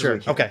much as we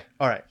can. Okay.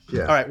 All right.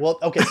 Yeah. All right. Well,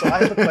 okay. So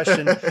I have a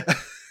question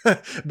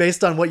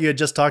based on what you had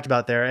just talked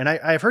about there. And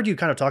I've heard you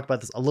kind of talk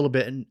about this a little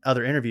bit in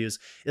other interviews,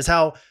 is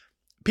how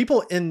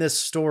people in this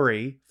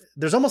story,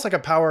 there's almost like a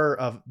power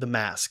of the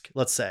mask,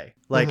 let's say,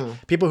 like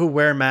people who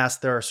wear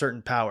masks, there are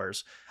certain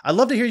powers. I'd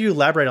love to hear you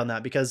elaborate on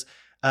that, because,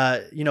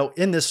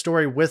 in this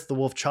story with the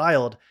wolf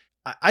child,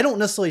 I don't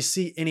necessarily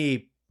see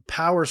any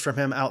powers from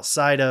him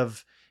outside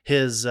of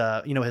his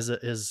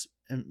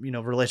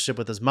relationship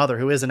with his mother,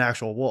 who is an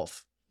actual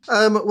wolf.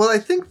 Well, I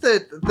think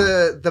that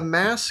the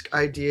mask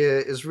idea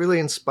is really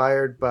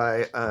inspired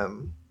by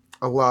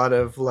a lot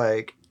of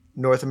like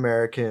North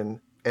American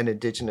and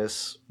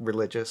indigenous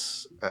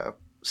religious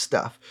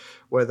stuff,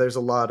 where there's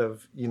a lot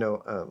of,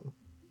 and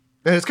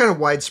it's kind of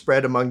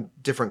widespread among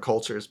different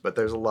cultures, but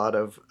there's a lot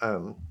of,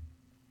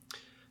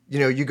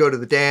 you go to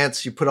the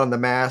dance, you put on the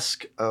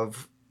mask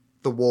of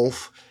the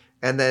wolf,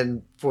 and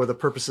then for the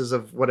purposes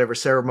of whatever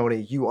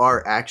ceremony, you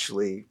are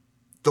actually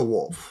the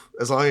wolf.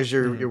 As long as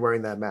you're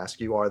wearing that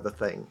mask, you are the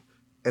thing.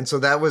 And so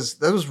that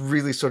was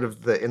really sort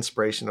of the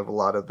inspiration of a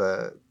lot of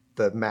the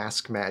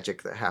mask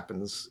magic that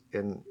happens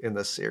in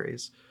this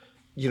series.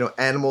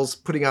 Animals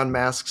putting on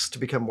masks to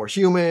become more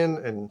human,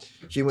 and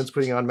humans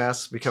putting on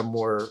masks to become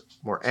more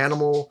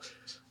animal.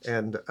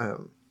 And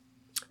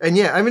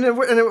yeah, I mean,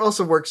 and it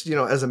also works,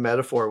 as a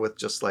metaphor with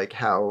just like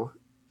how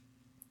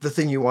the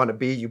thing you want to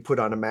be, you put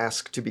on a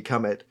mask to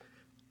become it.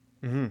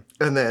 Mm-hmm.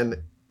 And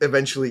then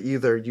eventually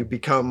either you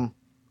become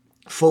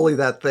fully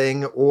that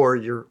thing, or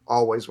you're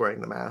always wearing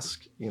the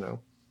mask,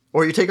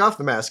 or you take off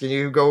the mask and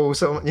you go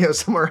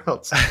somewhere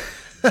else.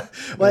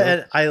 Well,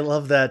 and I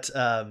love that.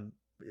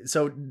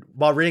 So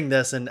while reading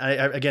this, and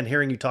again,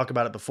 hearing you talk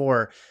about it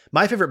before,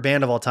 my favorite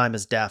band of all time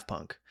is Daft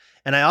Punk.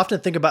 And I often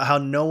think about how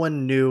no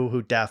one knew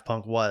who Daft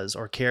Punk was,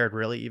 or cared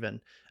really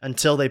even,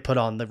 until they put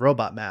on the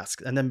robot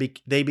mask. And then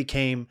they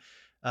became,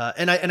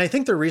 and I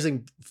think the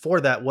reason for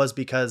that was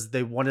because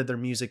they wanted their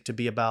music to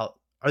be about,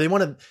 or they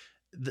wanted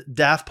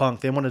Daft Punk,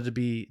 they wanted to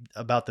be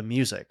about the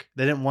music.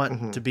 They didn't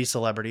want to be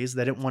celebrities.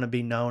 They didn't want to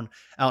be known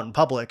out in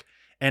public.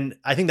 And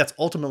I think that's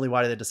ultimately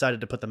why they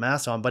decided to put the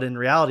mask on. But in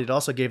reality, it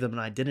also gave them an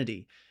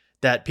identity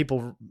that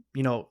people,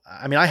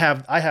 I mean, I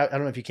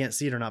don't know if you can't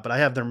see it or not, but I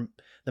have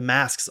the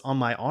masks on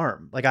my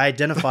arm. Like, I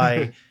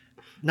identify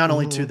not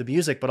only to the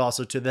music, but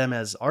also to them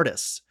as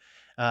artists.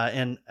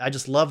 And I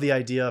just love the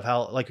idea of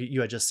how, like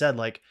you had just said,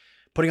 like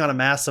putting on a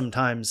mask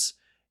sometimes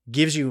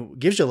gives you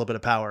a little bit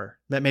of power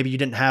that maybe you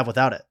didn't have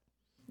without it.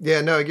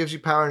 Yeah, no, it gives you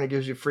power and it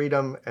gives you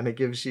freedom and it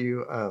gives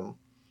you a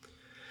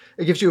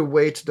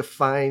way to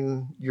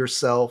define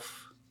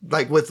yourself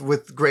like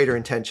with greater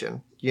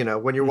intention. You know,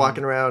 when you're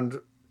walking around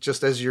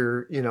just as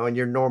you're, you know, in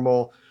your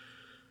normal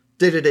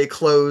day-to-day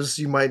clothes,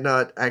 you might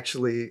not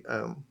actually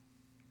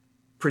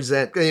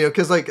present, you know,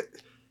 because like,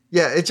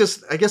 yeah,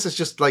 I guess it's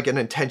just like an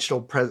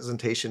intentional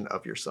presentation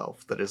of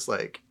yourself that is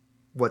like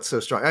what's so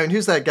strong. I mean,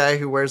 who's that guy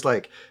who wears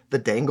like the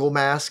dangle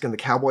mask and the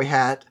cowboy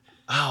hat?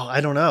 Oh,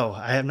 I don't know.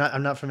 I'm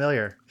not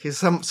familiar. He's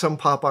some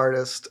pop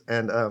artist,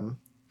 and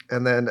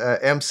then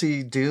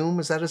MC Doom,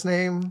 is that his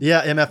name?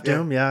 Yeah, MF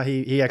Doom. Yeah,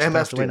 he actually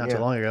passed away not too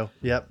long ago.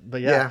 Yep,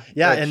 but yeah.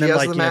 And he then has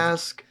like the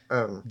mask.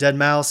 Dead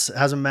Mouse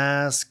has a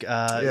mask.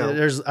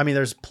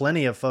 There's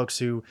plenty of folks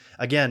who,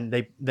 again,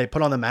 they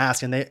put on the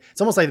mask and it's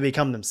almost like they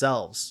become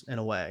themselves in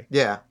a way.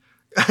 Yeah.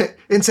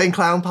 Insane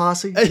Clown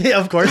Posse. Yeah,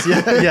 of course.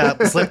 Yeah.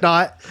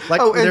 Slipknot.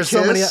 Like, and there's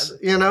Kiss, so many.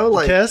 You know,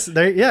 like Kiss.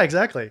 Yeah,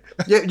 exactly.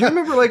 Yeah, you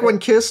remember like when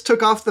Kiss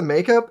took off the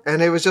makeup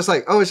and it was just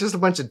like, oh, it's just a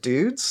bunch of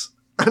dudes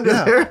under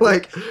there.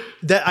 Like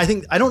that.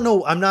 I don't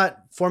know. I'm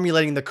not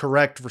formulating the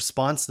correct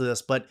response to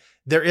this, but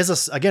there is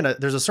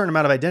there's a certain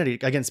amount of identity.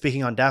 Again,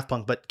 speaking on Daft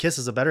Punk, but Kiss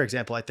is a better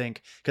example, I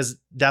think, because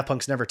Daft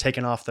Punk's never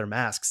taken off their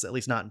masks, at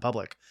least not in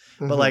public.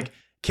 But like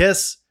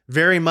Kiss,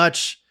 very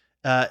much,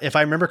 if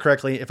I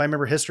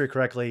remember history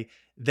correctly,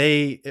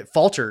 it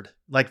faltered,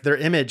 like their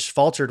image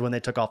faltered when they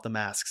took off the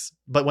masks.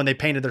 But when they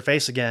painted their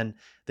face again,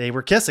 they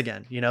were Kiss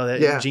again. You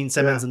know, Gene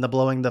Simmons and the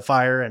blowing the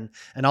fire and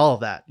all of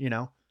that. You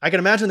know, I can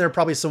imagine there are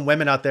probably some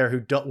women out there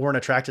who weren't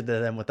attracted to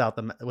them without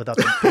the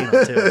paint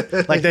on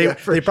too. Like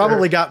they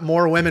probably got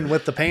more women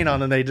with the paint on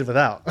than they did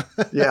without.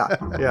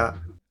 Yeah.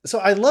 So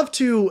I love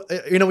to,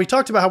 we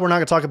talked about how we're not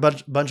going to talk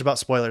a bunch about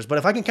spoilers, but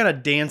if I can kind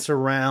of dance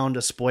around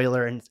a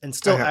spoiler and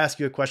still ask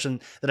you a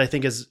question that I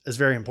think is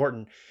very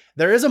important.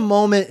 There is a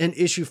moment in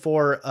issue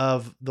 4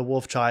 of The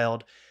Wolf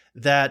Child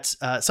that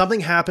something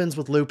happens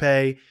with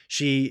Lupe.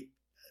 She,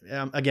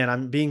 again,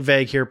 I'm being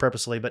vague here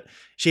purposely, but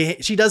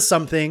she does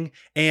something.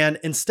 And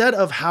instead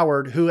of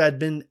Howard, who had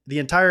been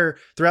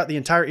throughout the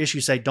entire issue,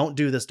 say, don't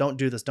do this, don't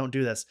do this, don't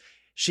do this.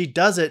 She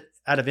does it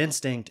out of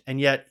instinct. And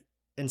yet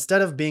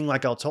instead of being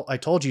like, I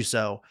told you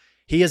so,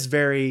 he is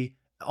very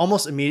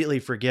almost immediately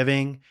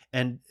forgiving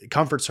and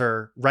comforts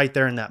her right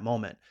there in that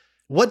moment.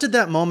 What did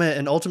that moment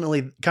and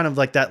ultimately kind of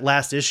like that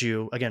last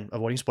issue, again,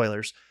 avoiding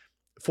spoilers,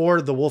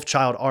 for the Wolf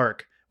Child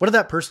arc, what did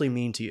that personally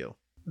mean to you?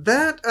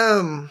 That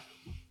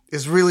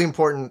is really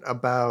important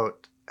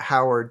about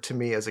Howard to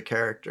me as a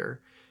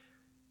character.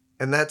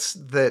 And that's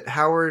that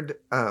Howard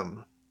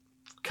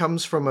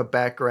comes from a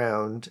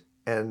background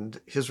and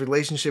his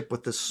relationship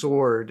with the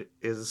sword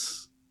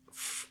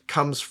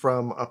comes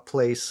from a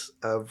place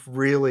of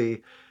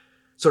really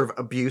sort of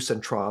abuse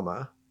and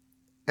trauma.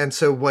 And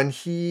so when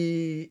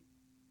he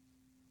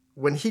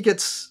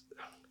gets,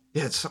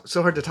 it's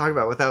so hard to talk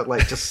about without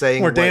like just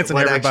saying what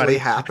actually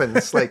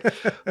happens. Like,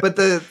 but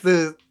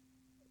the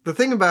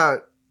thing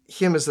about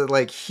him is that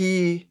like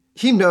he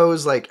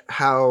knows like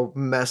how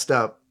messed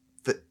up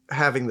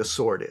having the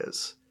sword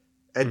is.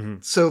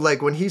 And so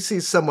like when he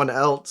sees someone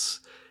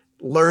else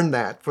learn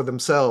that for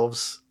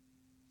themselves,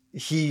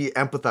 he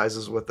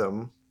empathizes with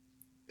them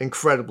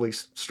incredibly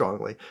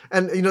strongly.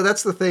 And, you know,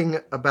 that's the thing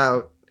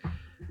about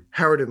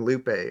Howard and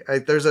Lupe.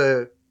 There's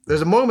a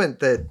moment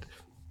that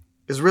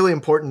is really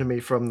important to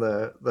me from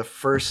the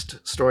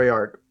first story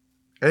arc.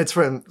 And it's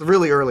from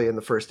really early in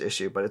the first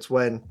issue, but it's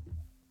when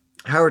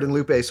Howard and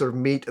Lupe sort of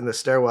meet in the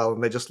stairwell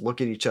and they just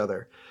look at each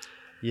other.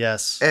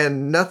 Yes.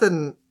 And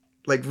nothing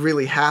like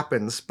really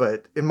happens,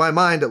 but in my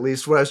mind, at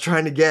least, what I was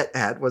trying to get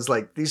at was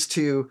like these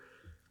two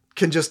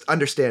can just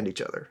understand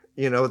each other.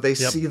 You know, they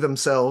see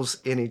themselves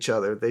in each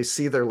other. They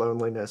see their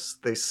loneliness.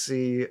 They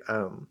see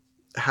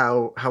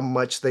how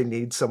much they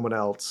need someone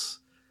else,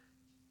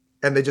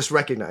 and they just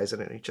recognize it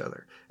in each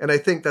other. And I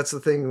think that's the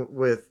thing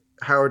with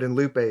Howard and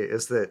Lupe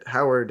is that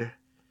Howard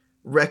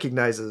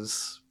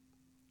recognizes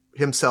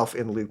himself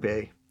in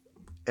Lupe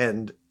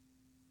and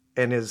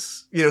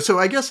is, you know, so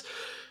I guess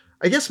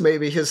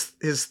maybe his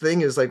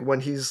thing is like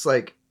when he's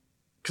like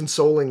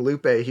consoling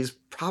Lupe, he's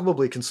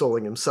probably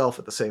consoling himself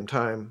at the same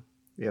time,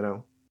 you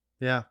know?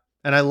 Yeah.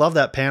 And I love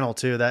that panel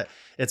too, that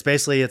it's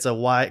a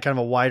wide, kind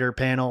of a wider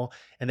panel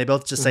and they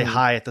both just say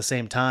hi at the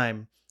same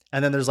time.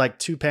 And then there's like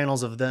two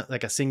panels of them,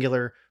 like a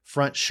singular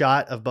front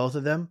shot of both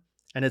of them.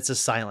 And it's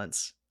just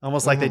silence,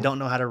 almost like they don't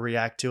know how to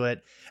react to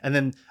it. And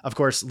then of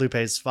course,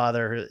 Lupe's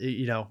father,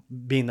 you know,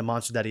 being the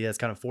monster that he is,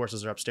 kind of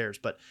forces her upstairs,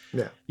 but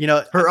you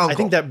know, her uncle. I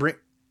think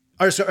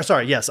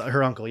that yes,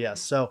 her uncle. Yes.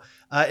 So,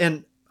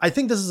 and I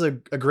think this is a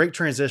great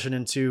transition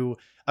into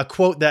a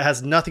quote that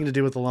has nothing to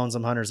do with the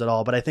Lonesome Hunters at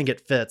all, but I think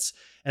it fits.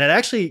 And it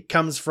actually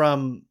comes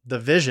from the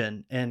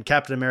Vision in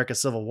Captain America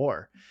Civil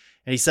War.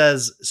 And he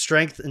says,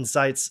 strength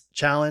incites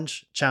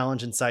challenge,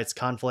 challenge incites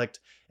conflict,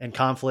 and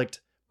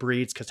conflict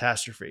breeds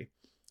catastrophe.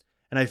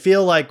 And I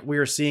feel like we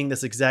are seeing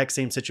this exact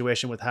same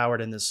situation with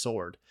Howard and this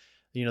sword.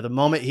 You know, the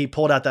moment he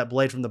pulled out that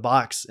blade from the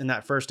box in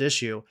that first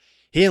issue,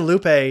 he and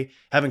Lupe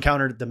have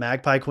encountered the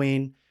Magpie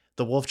Queen,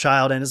 the Wolf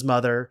Child, and his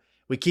mother.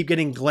 We keep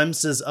getting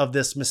glimpses of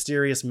this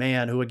mysterious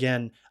man who,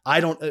 again,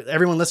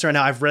 everyone listening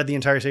right now, I've read the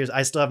entire series.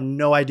 I still have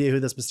no idea who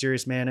this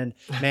mysterious man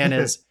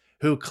is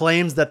who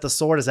claims that the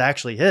sword is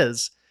actually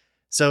his.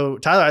 So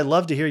Tyler, I'd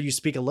love to hear you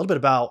speak a little bit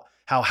about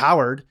how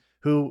Howard,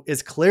 who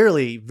is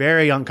clearly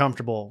very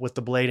uncomfortable with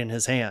the blade in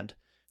his hand,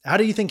 how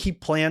do you think he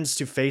plans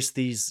to face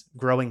these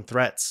growing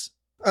threats?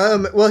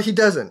 Well, he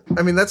doesn't.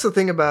 I mean, that's the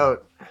thing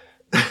about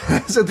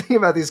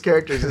these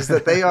characters is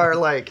that they are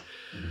like,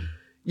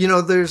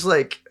 there's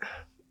like,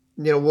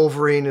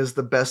 Wolverine is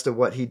the best at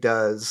what he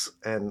does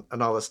and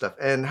all this stuff.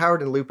 And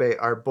Howard and Lupe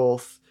are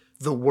both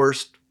the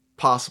worst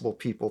possible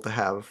people to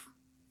have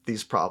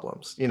these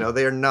problems.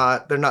 They're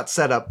not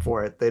set up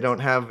for it. They don't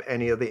have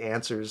any of the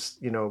answers.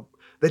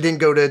 They didn't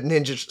go to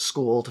ninja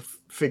school to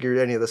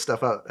figure any of this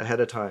stuff out ahead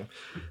of time.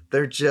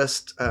 They're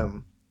just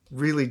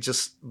really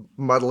just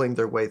muddling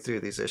their way through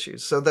these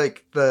issues. So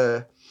like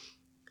the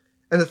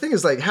thing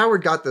is, like,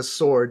 Howard got this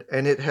sword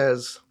and it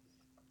has,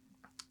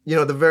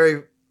 the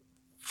very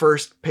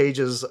first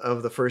pages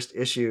of the first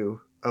issue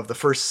of the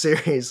first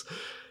series,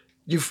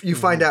 you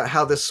find out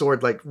how this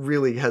sword like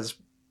really has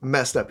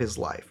messed up his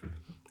life.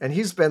 And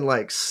he's been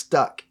like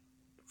stuck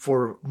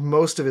for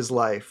most of his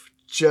life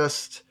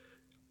just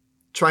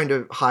trying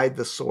to hide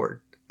the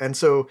sword. And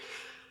so,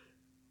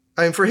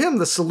 I mean, for him,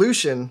 the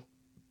solution,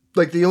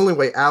 like the only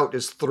way out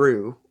is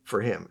through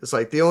for him. It's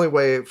like the only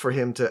way for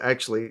him to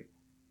actually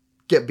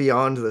get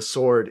beyond the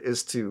sword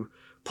is to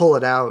pull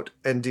it out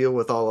and deal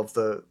with all of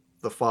the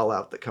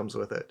fallout that comes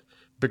with it.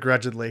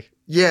 Begrudgingly.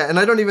 Yeah. And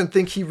I don't even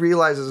think he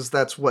realizes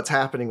that's what's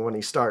happening when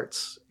he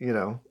starts,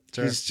 Sure.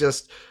 He's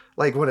just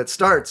like, when it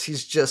starts,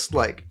 he's just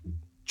like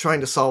trying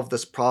to solve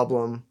this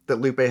problem that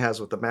Lupe has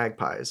with the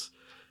magpies.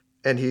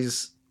 And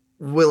he's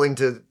willing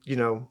to,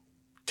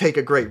 take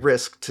a great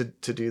risk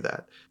to do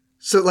that.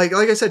 So like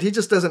I said, he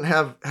just doesn't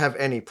have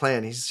any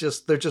plan.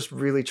 They're just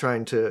really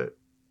trying to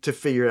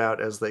figure it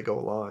out as they go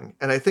along.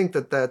 And I think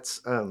that's,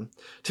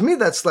 to me,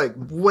 that's like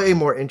way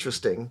more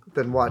interesting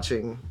than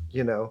watching,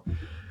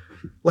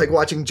 like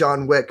watching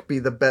John Wick be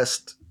the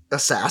best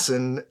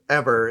assassin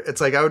ever.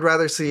 It's like, I would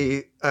rather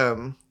see,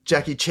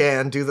 Jackie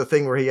Chan do the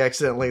thing where he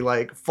accidentally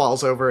like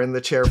falls over and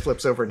the chair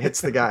flips over and hits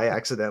the guy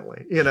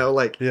accidentally,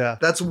 yeah,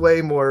 that's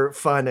way more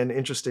fun and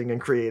interesting and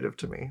creative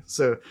to me.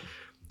 So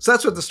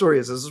that's what the story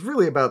is. It's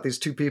really about these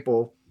two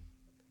people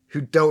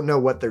who don't know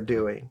what they're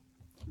doing.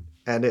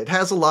 And it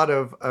has a lot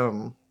of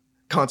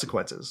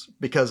consequences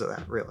because of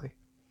that, really.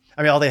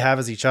 I mean, all they have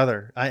is each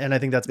other. And I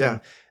think that's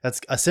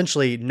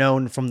essentially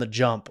known from the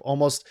jump.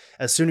 Almost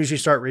as soon as you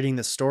start reading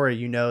this story,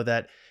 you know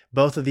that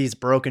both of these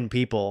broken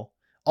people,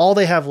 all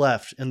they have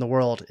left in the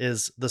world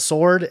is the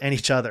sword and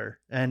each other.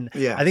 And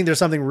I think there's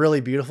something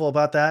really beautiful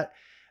about that.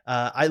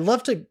 I'd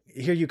love to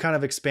hear you kind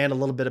of expand a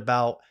little bit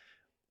about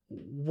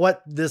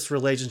what this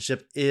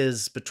relationship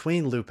is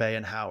between Lupe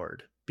and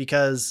Howard,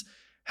 because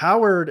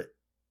Howard,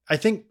 I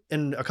think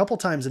in a couple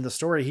times in the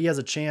story, he has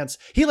a chance.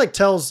 He like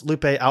tells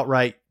Lupe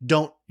outright,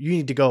 you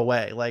need to go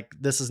away. Like,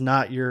 this is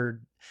not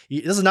your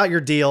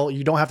deal.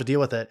 You don't have to deal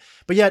with it.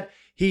 But yet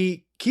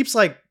he keeps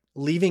like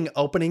leaving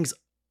openings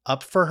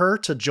up for her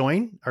to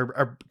join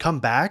or come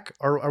back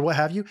or what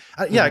have you.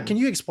 Can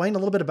you explain a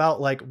little bit about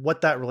like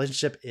what that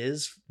relationship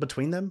is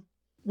between them?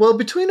 Well,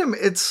 between them,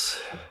 it's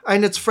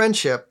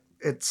friendship.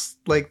 It's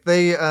like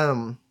they,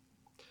 well,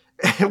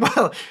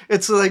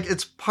 it's like,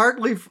 it's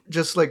partly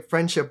just like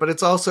friendship, but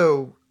it's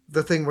also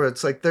the thing where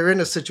it's like, they're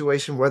in a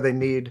situation where they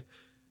need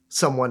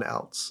someone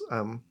else.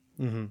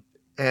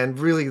 And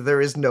really there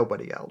is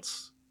nobody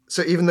else.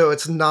 So even though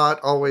it's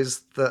not always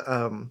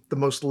the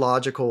most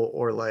logical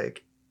or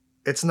like,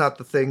 it's not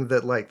the thing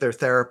that like their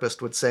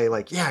therapist would say,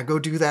 like, yeah, go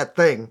do that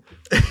thing.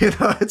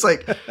 It's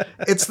like,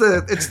 it's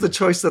the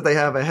choice that they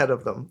have ahead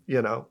of them,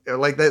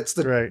 like that's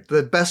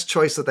the best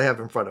choice that they have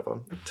in front of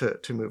them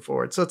to move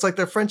forward. So it's like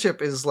their friendship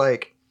is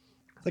like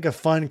a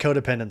fun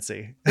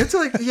codependency. It's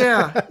like,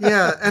 yeah.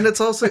 And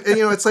it's also,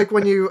 it's like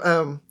when you,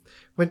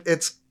 when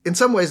it's, in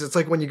some ways it's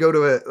like when you go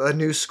to a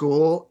new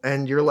school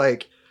and you're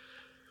like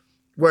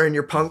wearing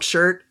your punk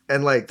shirt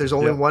and like, there's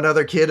only one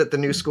other kid at the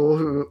new school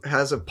who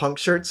has a punk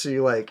shirt. So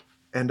you like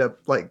end up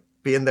like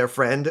being their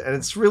friend. And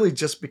it's really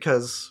just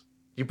because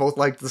you both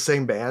liked the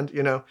same band,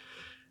 In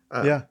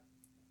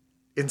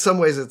some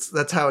ways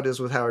that's how it is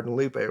with Howard and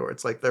Lupe, where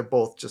it's like, they're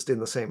both just in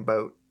the same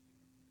boat.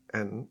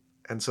 And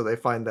so they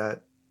find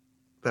that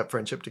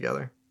friendship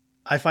together.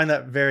 I find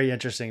that very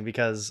interesting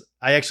because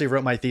I actually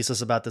wrote my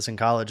thesis about this in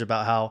college,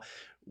 about how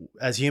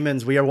as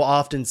humans, we will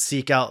often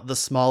seek out the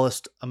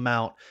smallest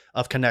amount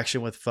of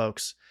connection with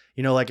folks.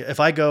 Like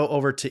if I go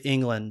over to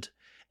England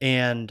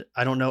and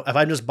I don't know, if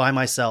I'm just by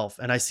myself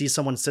and I see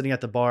someone sitting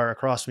at the bar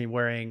across from me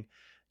wearing,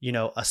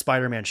 a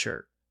Spider-Man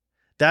shirt,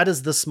 that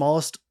is the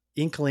smallest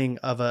inkling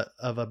of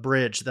a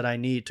bridge that I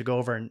need to go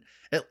over and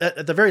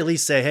at the very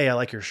least say, hey, I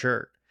like your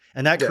shirt.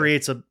 And that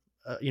creates a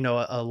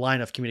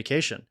line of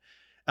communication.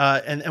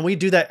 And we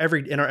do that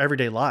in our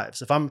everyday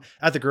lives. If I'm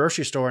at the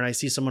grocery store and I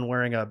see someone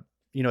wearing a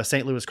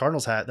St. Louis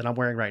Cardinals hat that I'm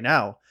wearing right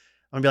now,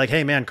 I'm gonna be like,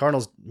 hey man,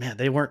 Cardinals, man,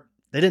 they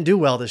didn't do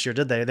well this year,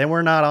 did they? They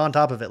were not on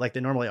top of it like they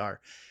normally are.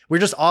 We're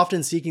just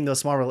often seeking those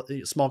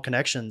small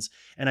connections.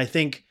 And I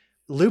think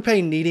Lupe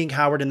needing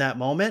Howard in that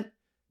moment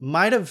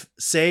might have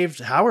saved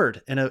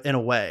Howard in a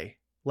way,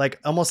 like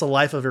almost a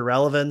life of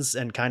irrelevance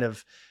and kind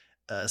of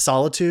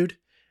solitude.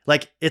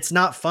 Like it's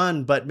not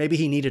fun, but maybe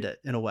he needed it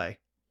in a way.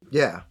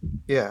 Yeah.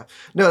 Yeah.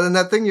 No, and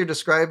that thing you're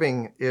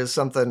describing is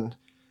something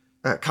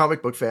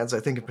comic book fans, I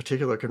think in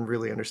particular, can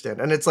really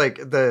understand. And it's like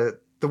the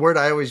word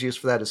I always use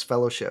for that is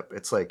fellowship.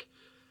 It's like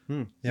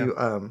you,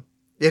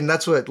 and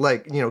that's what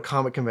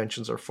comic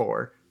conventions are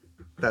for.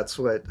 That's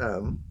what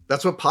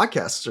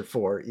podcasts are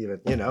for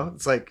even,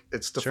 it's like,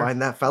 it's to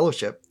find that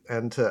fellowship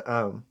and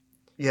to,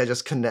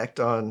 just connect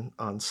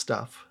on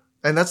stuff.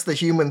 And that's the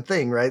human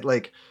thing, right?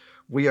 Like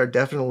we are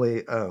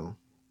definitely,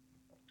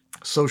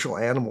 social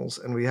animals,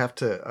 and we have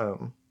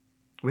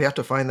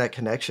to find that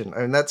connection. I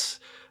mean, that's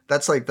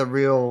like the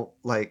real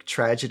like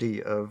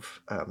tragedy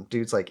of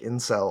dudes like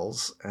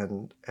incels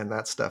and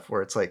that stuff,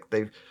 where it's like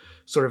they've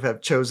sort of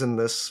have chosen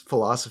this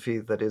philosophy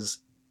that is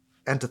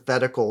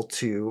antithetical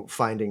to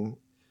finding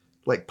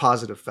like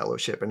positive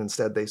fellowship, and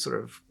instead they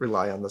sort of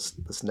rely on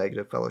this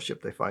negative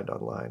fellowship they find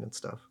online and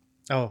stuff.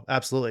 Oh,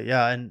 absolutely.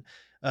 Yeah. And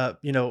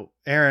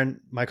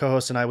Aaron, my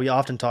co-host, and I, we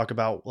often talk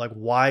about like,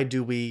 why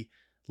do we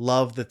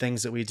love the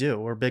things that we do?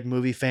 We're big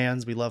movie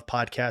fans. We love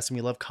podcasting.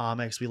 We love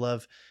comics. We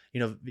love,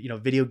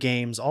 video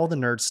games, all the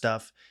nerd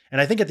stuff. And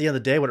I think at the end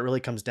of the day, what it really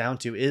comes down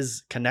to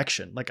is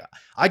connection. Like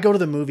I go to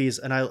the movies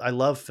and I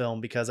love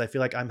film because I feel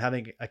like I'm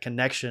having a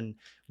connection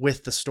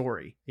with the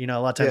story. A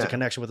lot of times a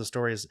connection with the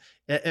story is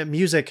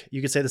music.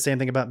 You could say the same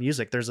thing about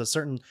music. There's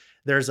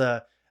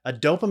a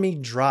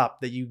dopamine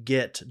drop that you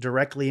get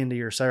directly into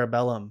your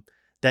cerebellum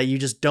that you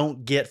just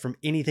don't get from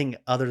anything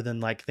other than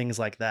like things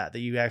like that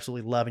you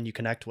absolutely love and you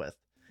connect with.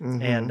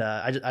 Mm-hmm. And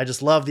I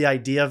just love the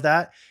idea of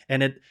that.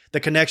 And the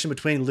connection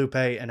between Lupe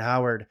and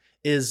Howard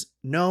is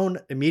known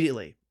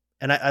immediately.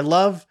 And I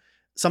love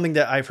something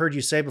that I've heard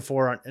you say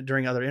before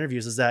during other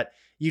interviews is that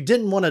you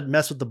didn't want to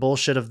mess with the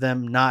bullshit of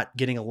them not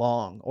getting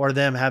along or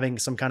them having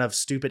some kind of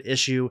stupid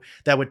issue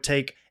that would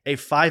take a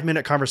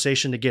 5-minute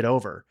conversation to get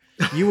over.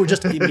 You would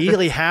just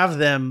immediately have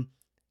them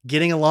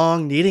getting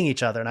along, needing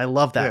each other. And I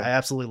love that. Yeah. I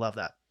absolutely love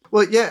that.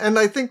 Well, yeah. And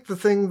I think the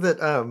thing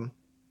that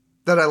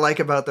I like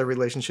about their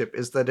relationship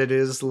is that it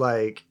is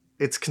like,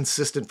 it's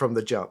consistent from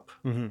the jump.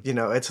 Mm-hmm.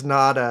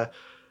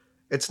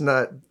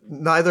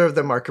 Neither of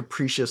them are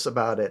capricious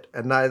about it.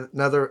 And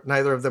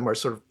neither of them are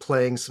sort of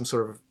playing some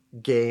sort of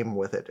game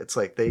with it. It's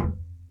like they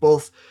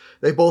both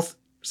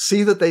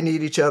see that they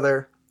need each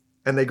other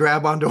and they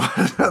grab onto one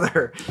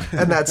another,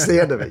 and that's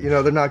the end of it.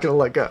 They're not going to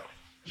let go.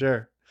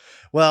 Sure.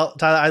 Well,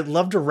 Tyler, I'd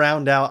love to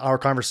round out our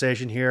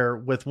conversation here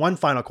with one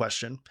final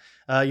question.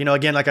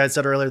 Again, like I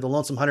said earlier, The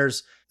Lonesome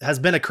Hunters has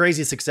been a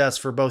crazy success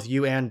for both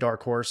you and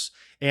Dark Horse.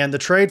 And the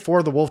trade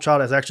for the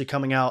Wolfchild is actually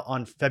coming out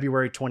on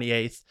February 28th.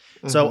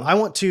 Mm-hmm. So I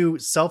want to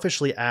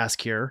selfishly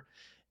ask here,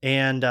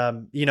 and,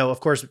 of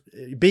course,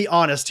 be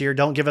honest here.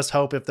 Don't give us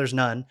hope if there's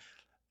none.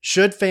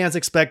 Should fans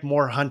expect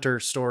more Hunter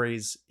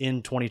stories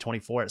in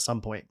 2024 at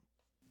some point?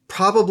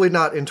 Probably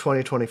not in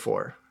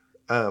 2024.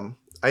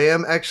 I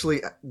am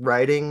actually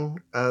writing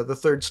the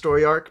third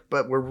story arc,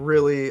 but we're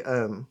really...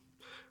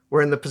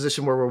 we're in the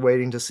position where we're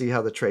waiting to see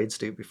how the trades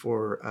do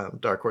before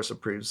Dark Horse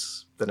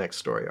approves the next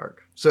story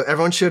arc. So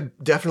everyone should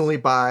definitely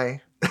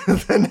buy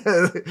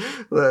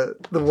the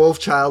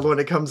Wolfchild when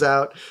it comes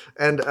out.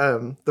 And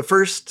the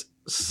first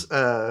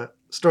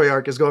story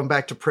arc is going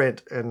back to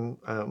print, and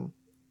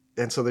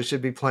so there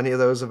should be plenty of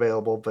those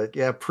available. But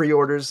yeah,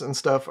 pre-orders and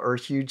stuff are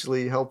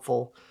hugely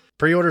helpful.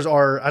 Pre-orders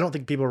are, I don't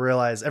think people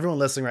realize, everyone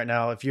listening right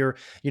now, if you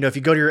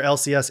go to your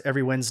LCS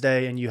every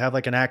Wednesday and you have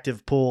like an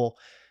active pool,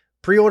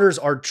 pre-orders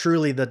are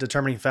truly the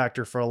determining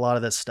factor for a lot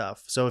of this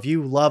stuff. So if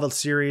you love a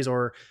series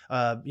or,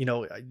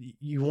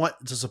 you want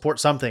to support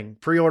something,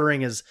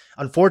 pre-ordering is,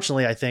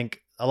 unfortunately, I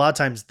think a lot of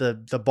times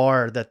the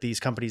bar that these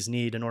companies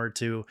need in order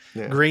to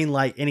green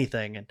light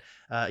anything.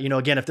 And,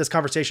 again, if this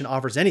conversation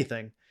offers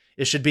anything,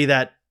 it should be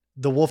that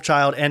the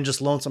Wolfchild and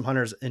just Lonesome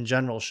Hunters in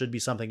general should be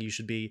something you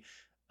should be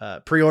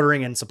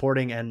pre-ordering and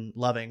supporting and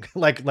loving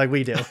like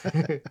we do.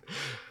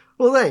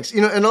 Well, thanks.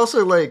 And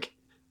also, like,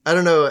 I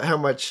don't know how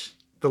much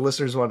the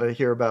listeners want to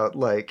hear about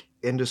like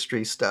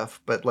industry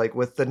stuff, but like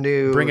with the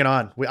new, bring it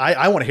on.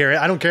 I want to hear it.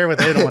 I don't care what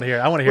they don't want to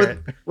hear. I want to hear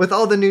it. With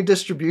all the new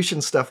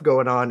distribution stuff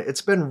going on,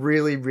 it's been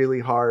really,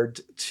 really hard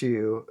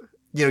to,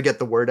 get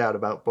the word out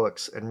about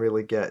books and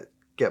really get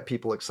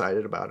people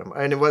excited about them.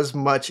 And it was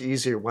much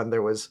easier when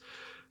there was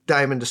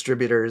Diamond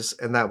distributors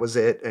and that was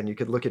it. And you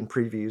could look in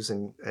previews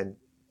and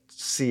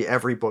see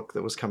every book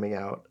that was coming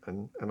out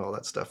and all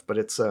that stuff. But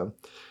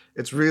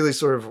it's really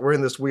sort of, we're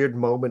in this weird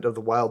moment of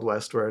the Wild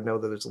West where I know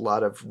that there's a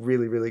lot of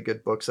really, really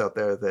good books out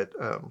there that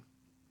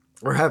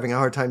are having a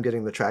hard time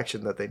getting the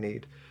traction that they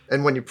need.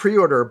 And when you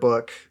pre-order a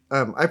book,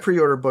 I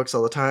pre-order books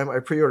all the time. I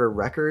pre-order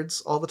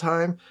records all the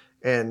time.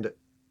 And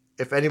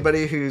if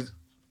anybody who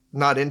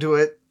not into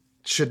it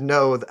should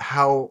know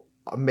how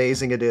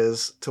amazing it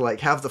is to like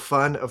have the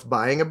fun of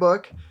buying a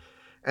book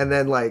and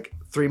then like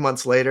 3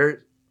 months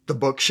later the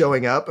book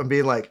showing up and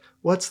being like,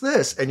 what's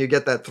this? And you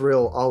get that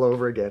thrill all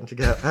over again to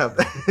get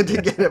to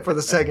get it for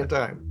the second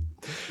time.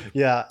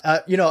 Yeah.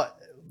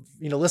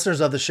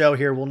 Listeners of the show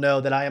here will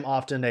know that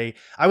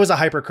I was a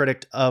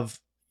hypercritic of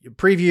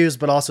previews,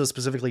 but also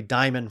specifically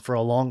Diamond for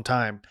a long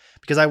time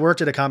because I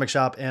worked at a comic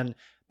shop and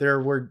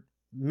there were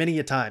many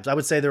a times, I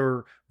would say there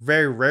were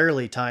very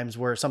rarely times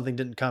where something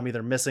didn't come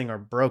either missing or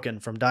broken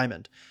from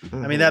Diamond.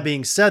 I mean, that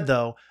being said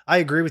though, I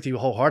agree with you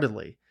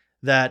wholeheartedly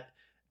that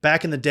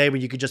back in the day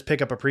when you could just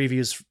pick up a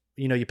previews,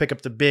 you pick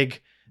up the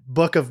big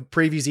book of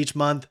previews each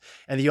month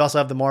and you also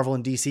have the Marvel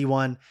and DC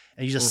one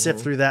and you just sift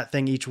through that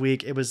thing each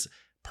week. It was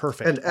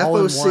perfect. And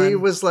FOC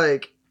was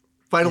like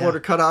Final Order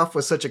Cutoff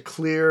was such a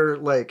clear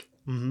like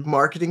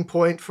marketing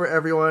point for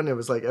everyone. It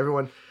was like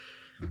everyone,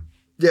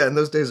 and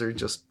those days are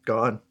just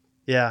gone.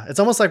 Yeah, it's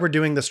almost like we're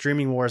doing the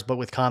streaming wars, but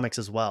with comics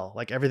as well.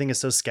 Like everything is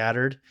so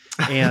scattered,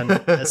 and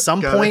at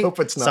some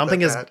point,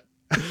 something at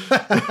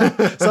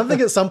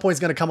some point is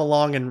going to come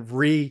along and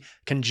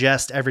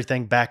recongest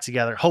everything back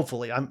together.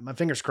 Hopefully, my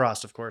fingers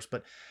crossed, of course.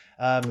 But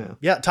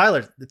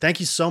Tyler, thank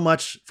you so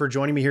much for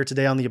joining me here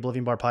today on the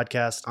Oblivion Bar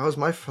podcast. Oh, it was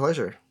my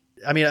pleasure.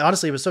 I mean,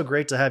 honestly, it was so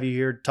great to have you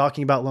here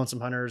talking about Lonesome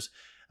Hunters.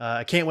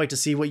 I can't wait to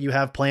see what you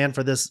have planned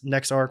for this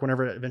next arc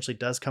whenever it eventually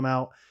does come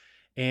out.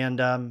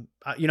 And, I'm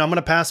going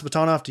to pass the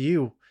baton off to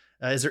you.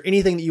 Is there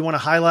anything that you want to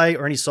highlight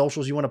or any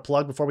socials you want to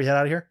plug before we head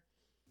out of here?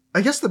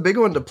 I guess the big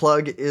one to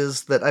plug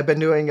is that I've been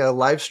doing a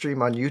live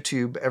stream on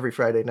YouTube every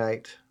Friday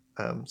night.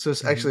 So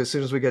it's actually, as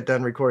soon as we get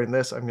done recording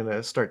this, I'm going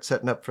to start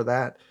setting up for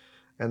that.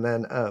 And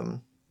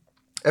then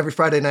every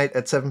Friday night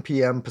at 7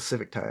 p.m.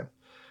 Pacific time.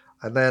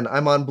 And then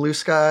I'm on Blue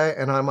Sky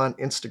and I'm on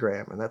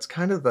Instagram. And that's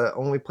kind of the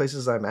only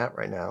places I'm at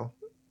right now.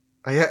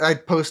 I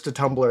post to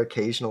Tumblr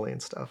occasionally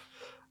and stuff.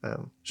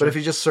 But if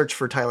you just search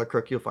for Tyler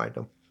Crook, you'll find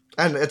him.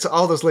 And it's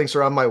all those links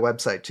are on my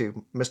website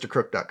too,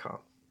 mrcrook.com.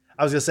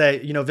 I was going to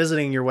say,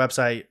 visiting your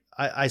website,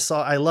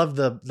 I love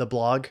the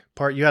blog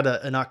part. You had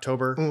an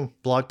October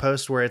blog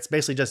post where it's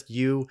basically just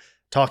you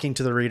talking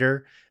to the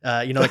reader,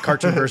 the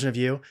cartoon version of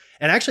you.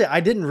 And actually, I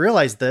didn't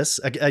realize this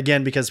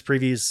again, because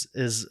previews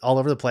is all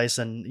over the place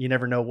and you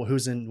never know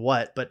who's in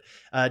what, but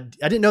I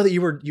didn't know that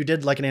you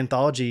did like an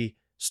anthology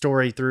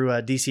story through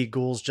DC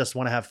Ghouls Just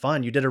Want to Have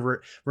Fun. You did a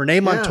Renee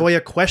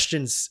Montoya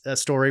questions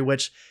story,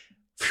 which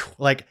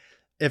like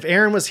if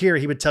Aaron was here,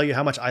 he would tell you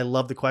how much I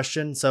love the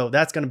question. So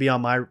that's going to be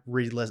on my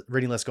reading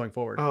list going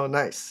forward. Oh,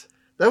 nice.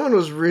 That one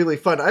was really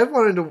fun. I've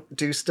wanted to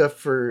do stuff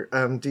for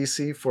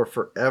DC for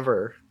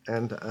forever.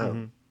 And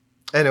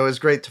it was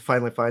great to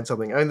finally find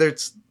something. I mean,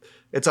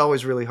 it's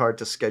always really hard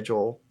to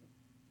schedule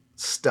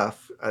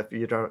stuff if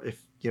you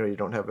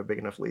don't have a big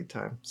enough lead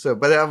time. So,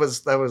 but that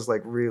was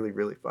like really,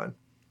 really fun.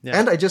 Yeah.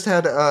 And I just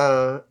had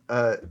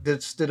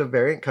did a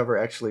variant cover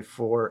actually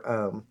for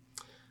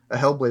a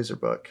Hellblazer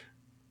book.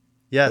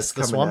 Yes,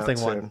 the Swamp Thing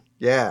one.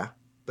 Yeah,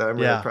 that I'm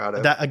really proud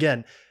of. That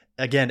again,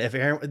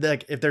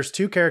 if there's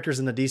two characters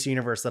in the DC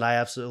universe that I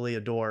absolutely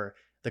adore,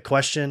 the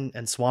Question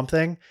and Swamp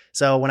Thing.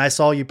 So when I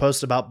saw you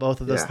post about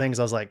both of those things,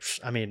 I was like,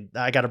 I mean,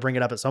 I got to bring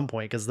it up at some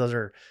point because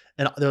they're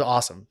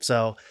awesome.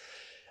 So.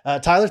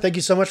 Tyler, thank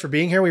you so much for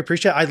being here. We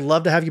appreciate it. I'd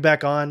love to have you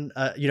back on,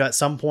 at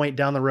some point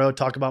down the road,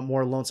 talk about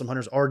more Lonesome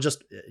Hunters or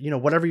just,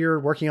 whatever you're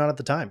working on at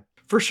the time.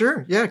 For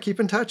sure. Yeah. Keep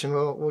in touch and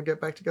we'll get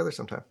back together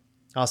sometime.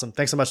 Awesome.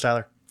 Thanks so much,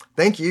 Tyler.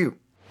 Thank you.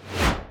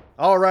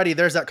 Alrighty.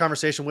 There's that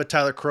conversation with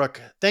Tyler Crook.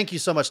 Thank you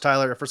so much,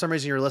 Tyler. If for some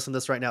reason you're listening to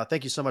this right now,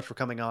 thank you so much for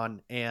coming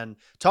on and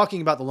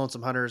talking about the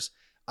Lonesome Hunters.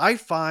 I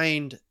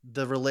find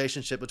the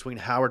relationship between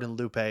Howard and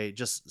Lupe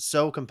just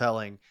so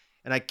compelling,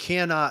 and I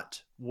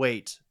cannot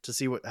wait to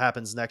see what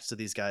happens next to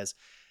these guys.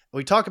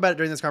 We talk about it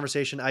during this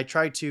conversation. I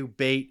tried to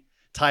bait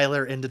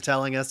Tyler into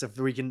telling us if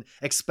we can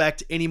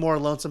expect any more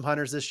Lonesome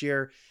Hunters this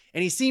year.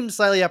 And he seemed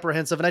slightly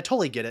apprehensive, and I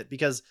totally get it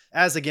because,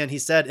 as again, he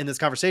said in this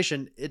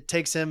conversation, it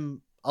takes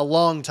him a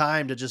long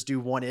time to just do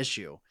one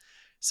issue.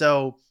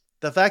 So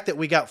the fact that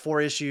we got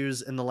 4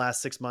 issues in the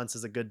last 6 months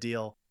is a good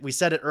deal. We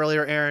said it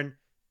earlier, Aaron,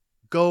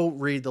 go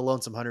read the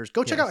Lonesome Hunters.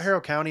 Go check out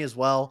Harrow County as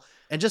well.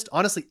 And just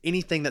honestly,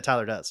 anything that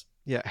Tyler does.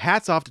 Yeah,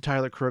 hats off to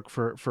Tyler Crook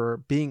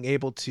for being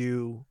able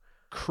to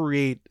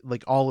create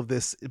like all of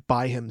this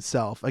by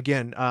himself.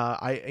 Again,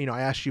 I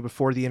asked you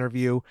before the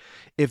interview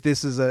if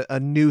this is a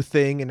new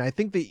thing, and I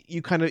think that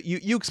you kind of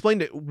you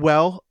explained it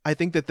well. I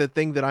think that the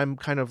thing that I'm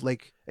kind of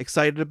like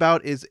excited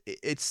about is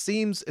it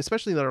seems,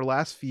 especially in our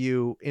last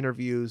few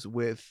interviews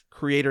with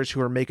creators who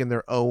are making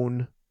their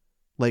own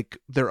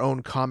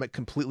comic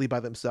completely by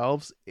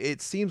themselves, it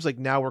seems like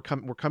now we're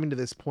coming to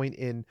this point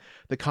in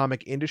the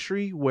comic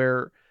industry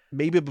where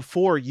maybe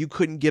before you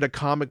couldn't get a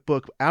comic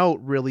book out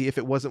really if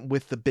it wasn't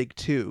with the big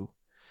two.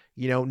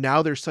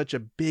 Now there's such a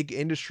big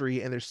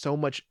industry and there's so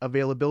much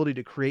availability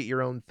to create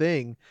your own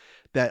thing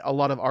that a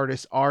lot of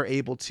artists are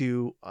able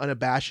to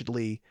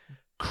unabashedly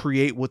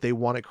create what they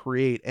want to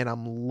create. And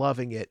I'm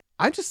loving it.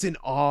 I'm just in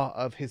awe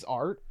of his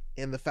art,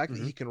 and the fact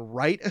that he can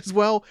write as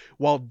well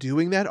while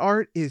doing that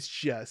art is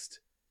just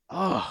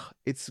oh,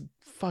 it's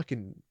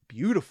fucking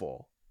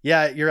beautiful.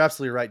 Yeah, you're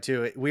absolutely right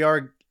too. We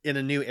are in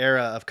a new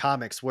era of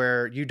comics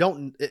where you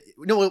don't,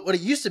 what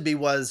it used to be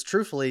was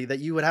truthfully that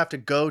you would have to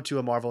go to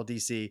a Marvel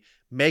DC,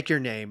 make your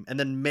name, and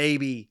then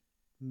maybe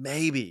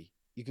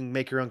you can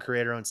make your own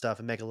creator own stuff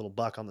and make a little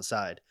buck on the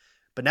side.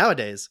 But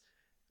nowadays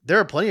there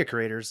are plenty of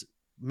creators,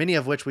 many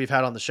of which we've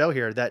had on the show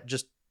here, that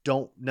just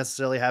don't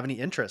necessarily have any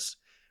interest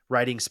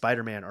writing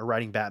Spider-Man or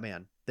writing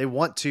Batman. They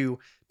want to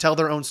tell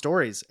their own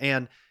stories.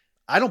 And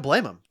I don't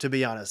blame them, to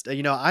be honest.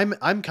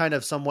 I'm kind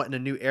of somewhat in a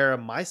new era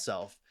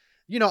myself.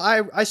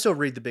 I still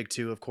read the big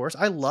two, of course.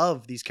 I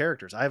love these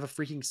characters. I have a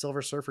freaking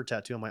Silver Surfer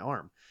tattoo on my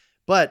arm,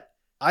 but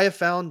I have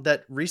found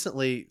that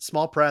recently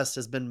small press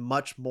has been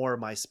much more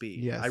my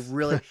speed. Yes.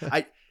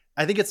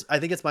 I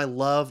think it's my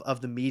love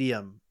of the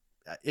medium.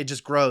 It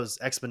just grows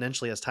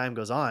exponentially as time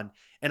goes on.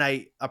 And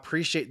I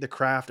appreciate the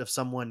craft of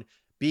someone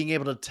being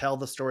able to tell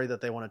the story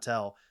that they want to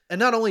tell. And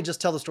not only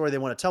just tell the story they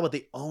want to tell, but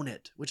they own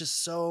it, which is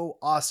so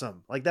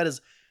awesome. Like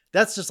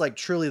that's just like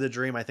truly the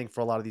dream, I think,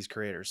 for a lot of these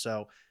creators.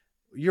 So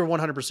you're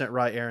 100%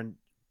 right, Aaron.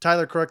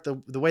 Tyler Crook,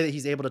 the way that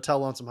he's able to tell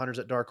Lonesome Hunters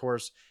at Dark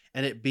Horse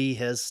and it be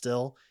his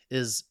still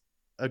is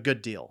a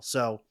good deal.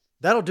 So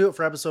that'll do it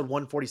for episode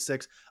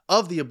 146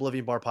 of the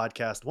Oblivion Bar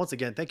podcast. Once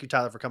again, thank you,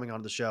 Tyler, for coming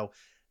on the show.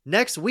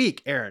 Next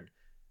week, Aaron,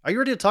 are you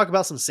ready to talk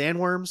about some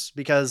sandworms?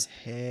 Because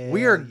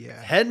we are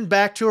heading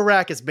back to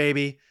Arrakis,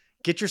 baby.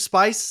 Get your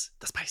spice.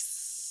 The spice.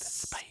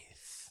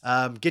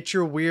 Get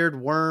your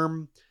weird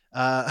worm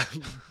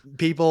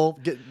people.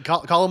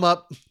 Call them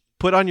up.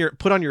 Put on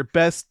your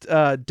best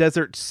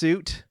desert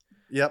suit.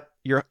 Yep.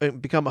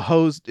 Become a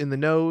hose in the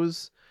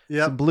nose.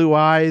 Yep. Some blue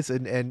eyes,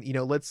 and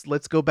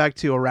let's go back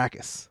to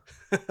Arrakis.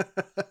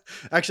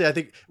 Actually, I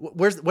think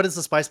what is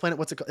the spice planet?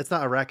 What's it called? It's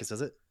not Arrakis,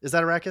 is it? Is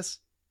that Arrakis?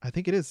 I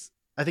think it is.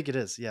 I think it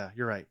is. Yeah,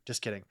 you're right.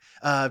 Just kidding.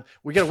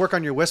 We got to work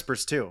on your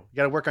whispers too. You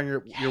got to work on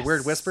your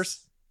weird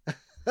whispers.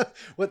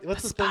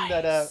 What's the thing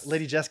that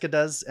Lady Jessica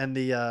does? And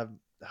the oh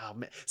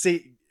man,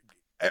 see,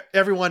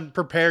 everyone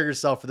prepare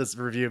yourself for this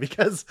review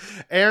because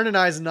Aaron and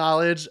I's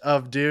knowledge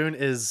of Dune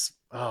is,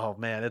 oh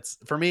man, it's,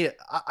 for me,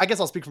 I guess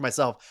I'll speak for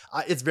myself.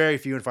 It's very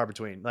few and far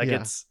between. Like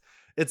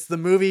it's the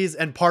movies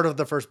and part of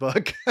the first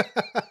book.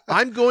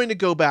 I'm going to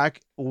go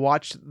back,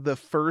 watch the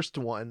first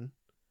one,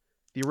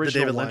 the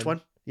original David Lynch one.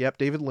 Yep,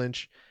 David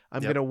Lynch.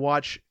 I'm going to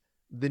watch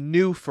the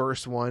new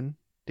first one,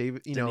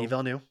 Denis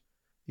Villeneuve.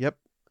 Yep.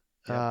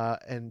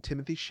 And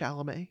Timothy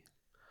Chalamet.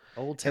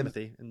 Old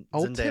Timothy.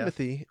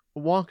 Timothy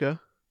Wonka,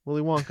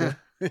 Willy Wonka.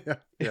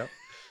 Yeah.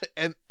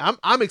 And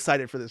I'm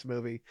excited for this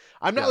movie.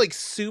 I'm not like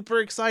super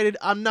excited.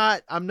 I'm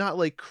not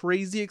like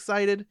crazy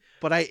excited,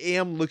 but I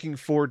am looking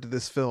forward to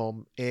this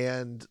film,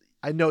 and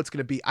I know it's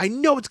gonna be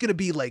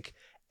like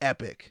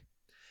epic.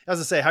 I was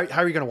gonna say,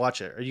 how are you gonna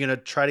watch it? Are you gonna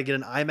try to get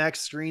an IMAX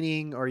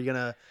screening, or are you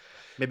gonna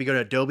maybe go to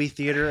Adobe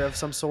Theater of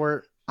some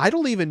sort? I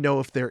don't even know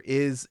if there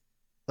is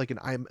like an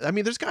IMAX. I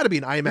mean, there's got to be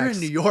an IMAX. You're in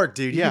New York,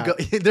 dude. Yeah. You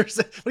can go,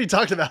 what are you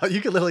talking about?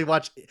 You can literally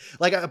watch,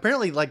 like,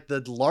 apparently, like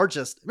the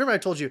largest. Remember, I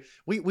told you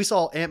we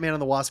saw Ant-Man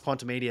and the Wasp: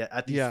 Quantumania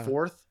at the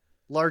fourth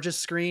largest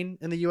screen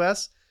in the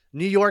U.S.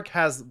 New York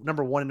has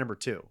number 1 and number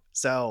 2.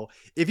 So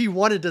if you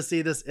wanted to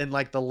see this in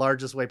like the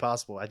largest way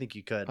possible, I think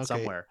you could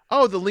somewhere.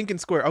 Oh, the Lincoln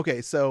Square.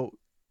 Okay, so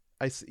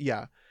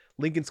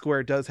Lincoln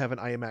Square does have an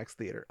IMAX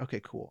theater.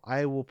 Okay, cool.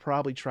 I will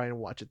probably try and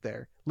watch it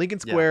there. Lincoln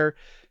Square,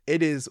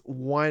 it is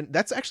one.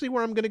 That's actually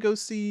where I'm going to go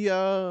see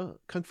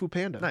Kung Fu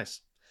Panda.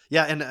 Nice.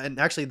 Yeah, and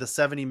actually the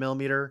 70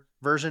 millimeter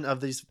version of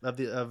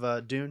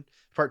Dune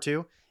Part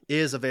 2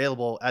 is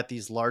available at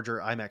these larger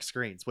IMAX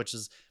screens, which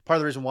is part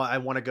of the reason why I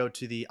want to go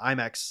to the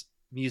IMAX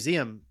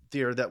museum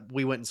theater that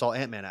we went and saw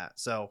Ant-Man at.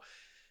 So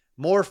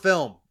more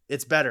film,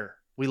 it's better.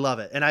 We love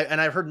it. And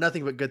I've heard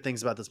nothing but good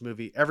things about this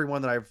movie.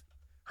 Everyone that I've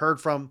heard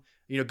from,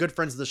 good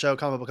friends of the show,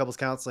 Comic Book Couples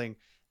Counseling,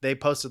 they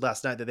posted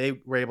last night that they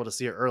were able to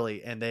see it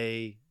early and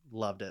they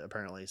loved it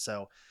apparently.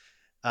 So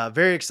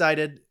very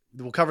excited.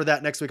 We'll cover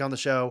that next week on the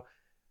show.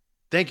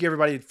 Thank you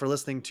everybody for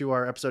listening to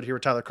our episode here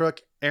with Tyler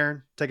Crook.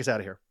 Aaron, take us out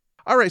of here.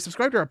 All right.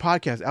 Subscribe to our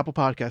podcast, Apple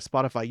Podcasts,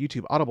 Spotify,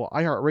 YouTube, Audible,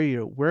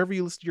 iHeartRadio, wherever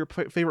you listen to your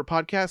favorite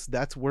podcasts,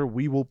 that's where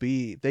we will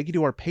be. Thank you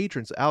to our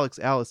patrons, Alex,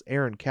 Alice,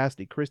 Aaron,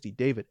 Cassidy, Christy,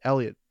 David,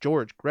 Elliot,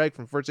 George, Greg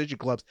from First Issue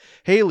Clubs,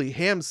 Haley,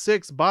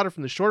 Ham6, Botter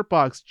from the Short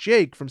Box,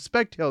 Jake from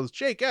Spectales,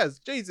 Jake S,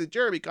 Jason,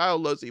 Jeremy, Kyle,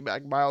 Losi,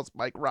 Mac, Miles,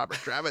 Mike, Robert,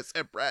 Travis,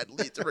 and Brad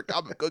Lisa for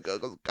Comic Book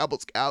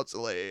Couples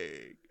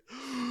Counseling.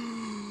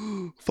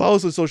 Follow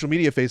us on social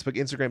media, Facebook,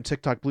 Instagram,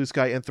 TikTok, Blue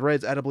Sky, and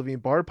Threads at Oblivion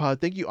Bar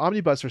Pod. Thank you,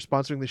 Omnibus, for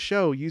sponsoring the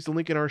show. Use the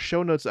link in our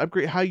show notes to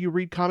upgrade how you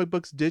read comic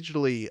books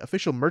digitally.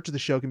 Official merch of the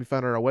show can be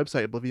found on our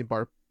website,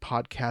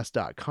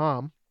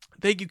 oblivionbarpodcast.com.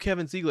 Thank you,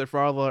 Kevin Ziegler,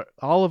 for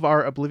all of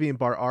our Oblivion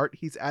Bar art.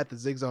 He's at the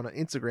Zig Zone on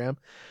Instagram.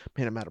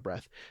 Man, I'm out of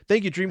breath.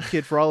 Thank you, Dream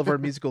Kid, for all of our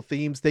musical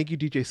themes. Thank you,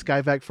 DJ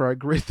Skyvac, for our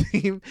grid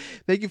theme.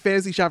 Thank you,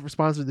 Fantasy Shop, for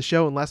sponsoring the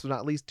show. And last but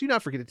not least, do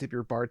not forget to tip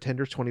your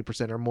bartenders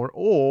 20% or more,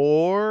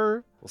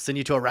 or we'll send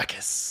you to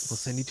Arrakis.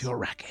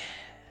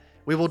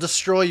 We will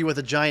destroy you with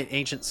a giant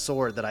ancient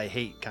sword that I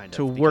hate, kind of.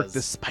 To work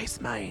the spice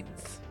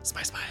mines.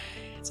 Spice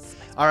mines.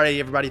 All right,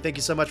 everybody. Thank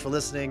you so much for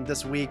listening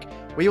this week.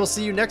 We will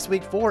see you next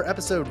week for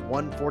episode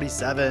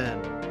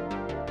 147.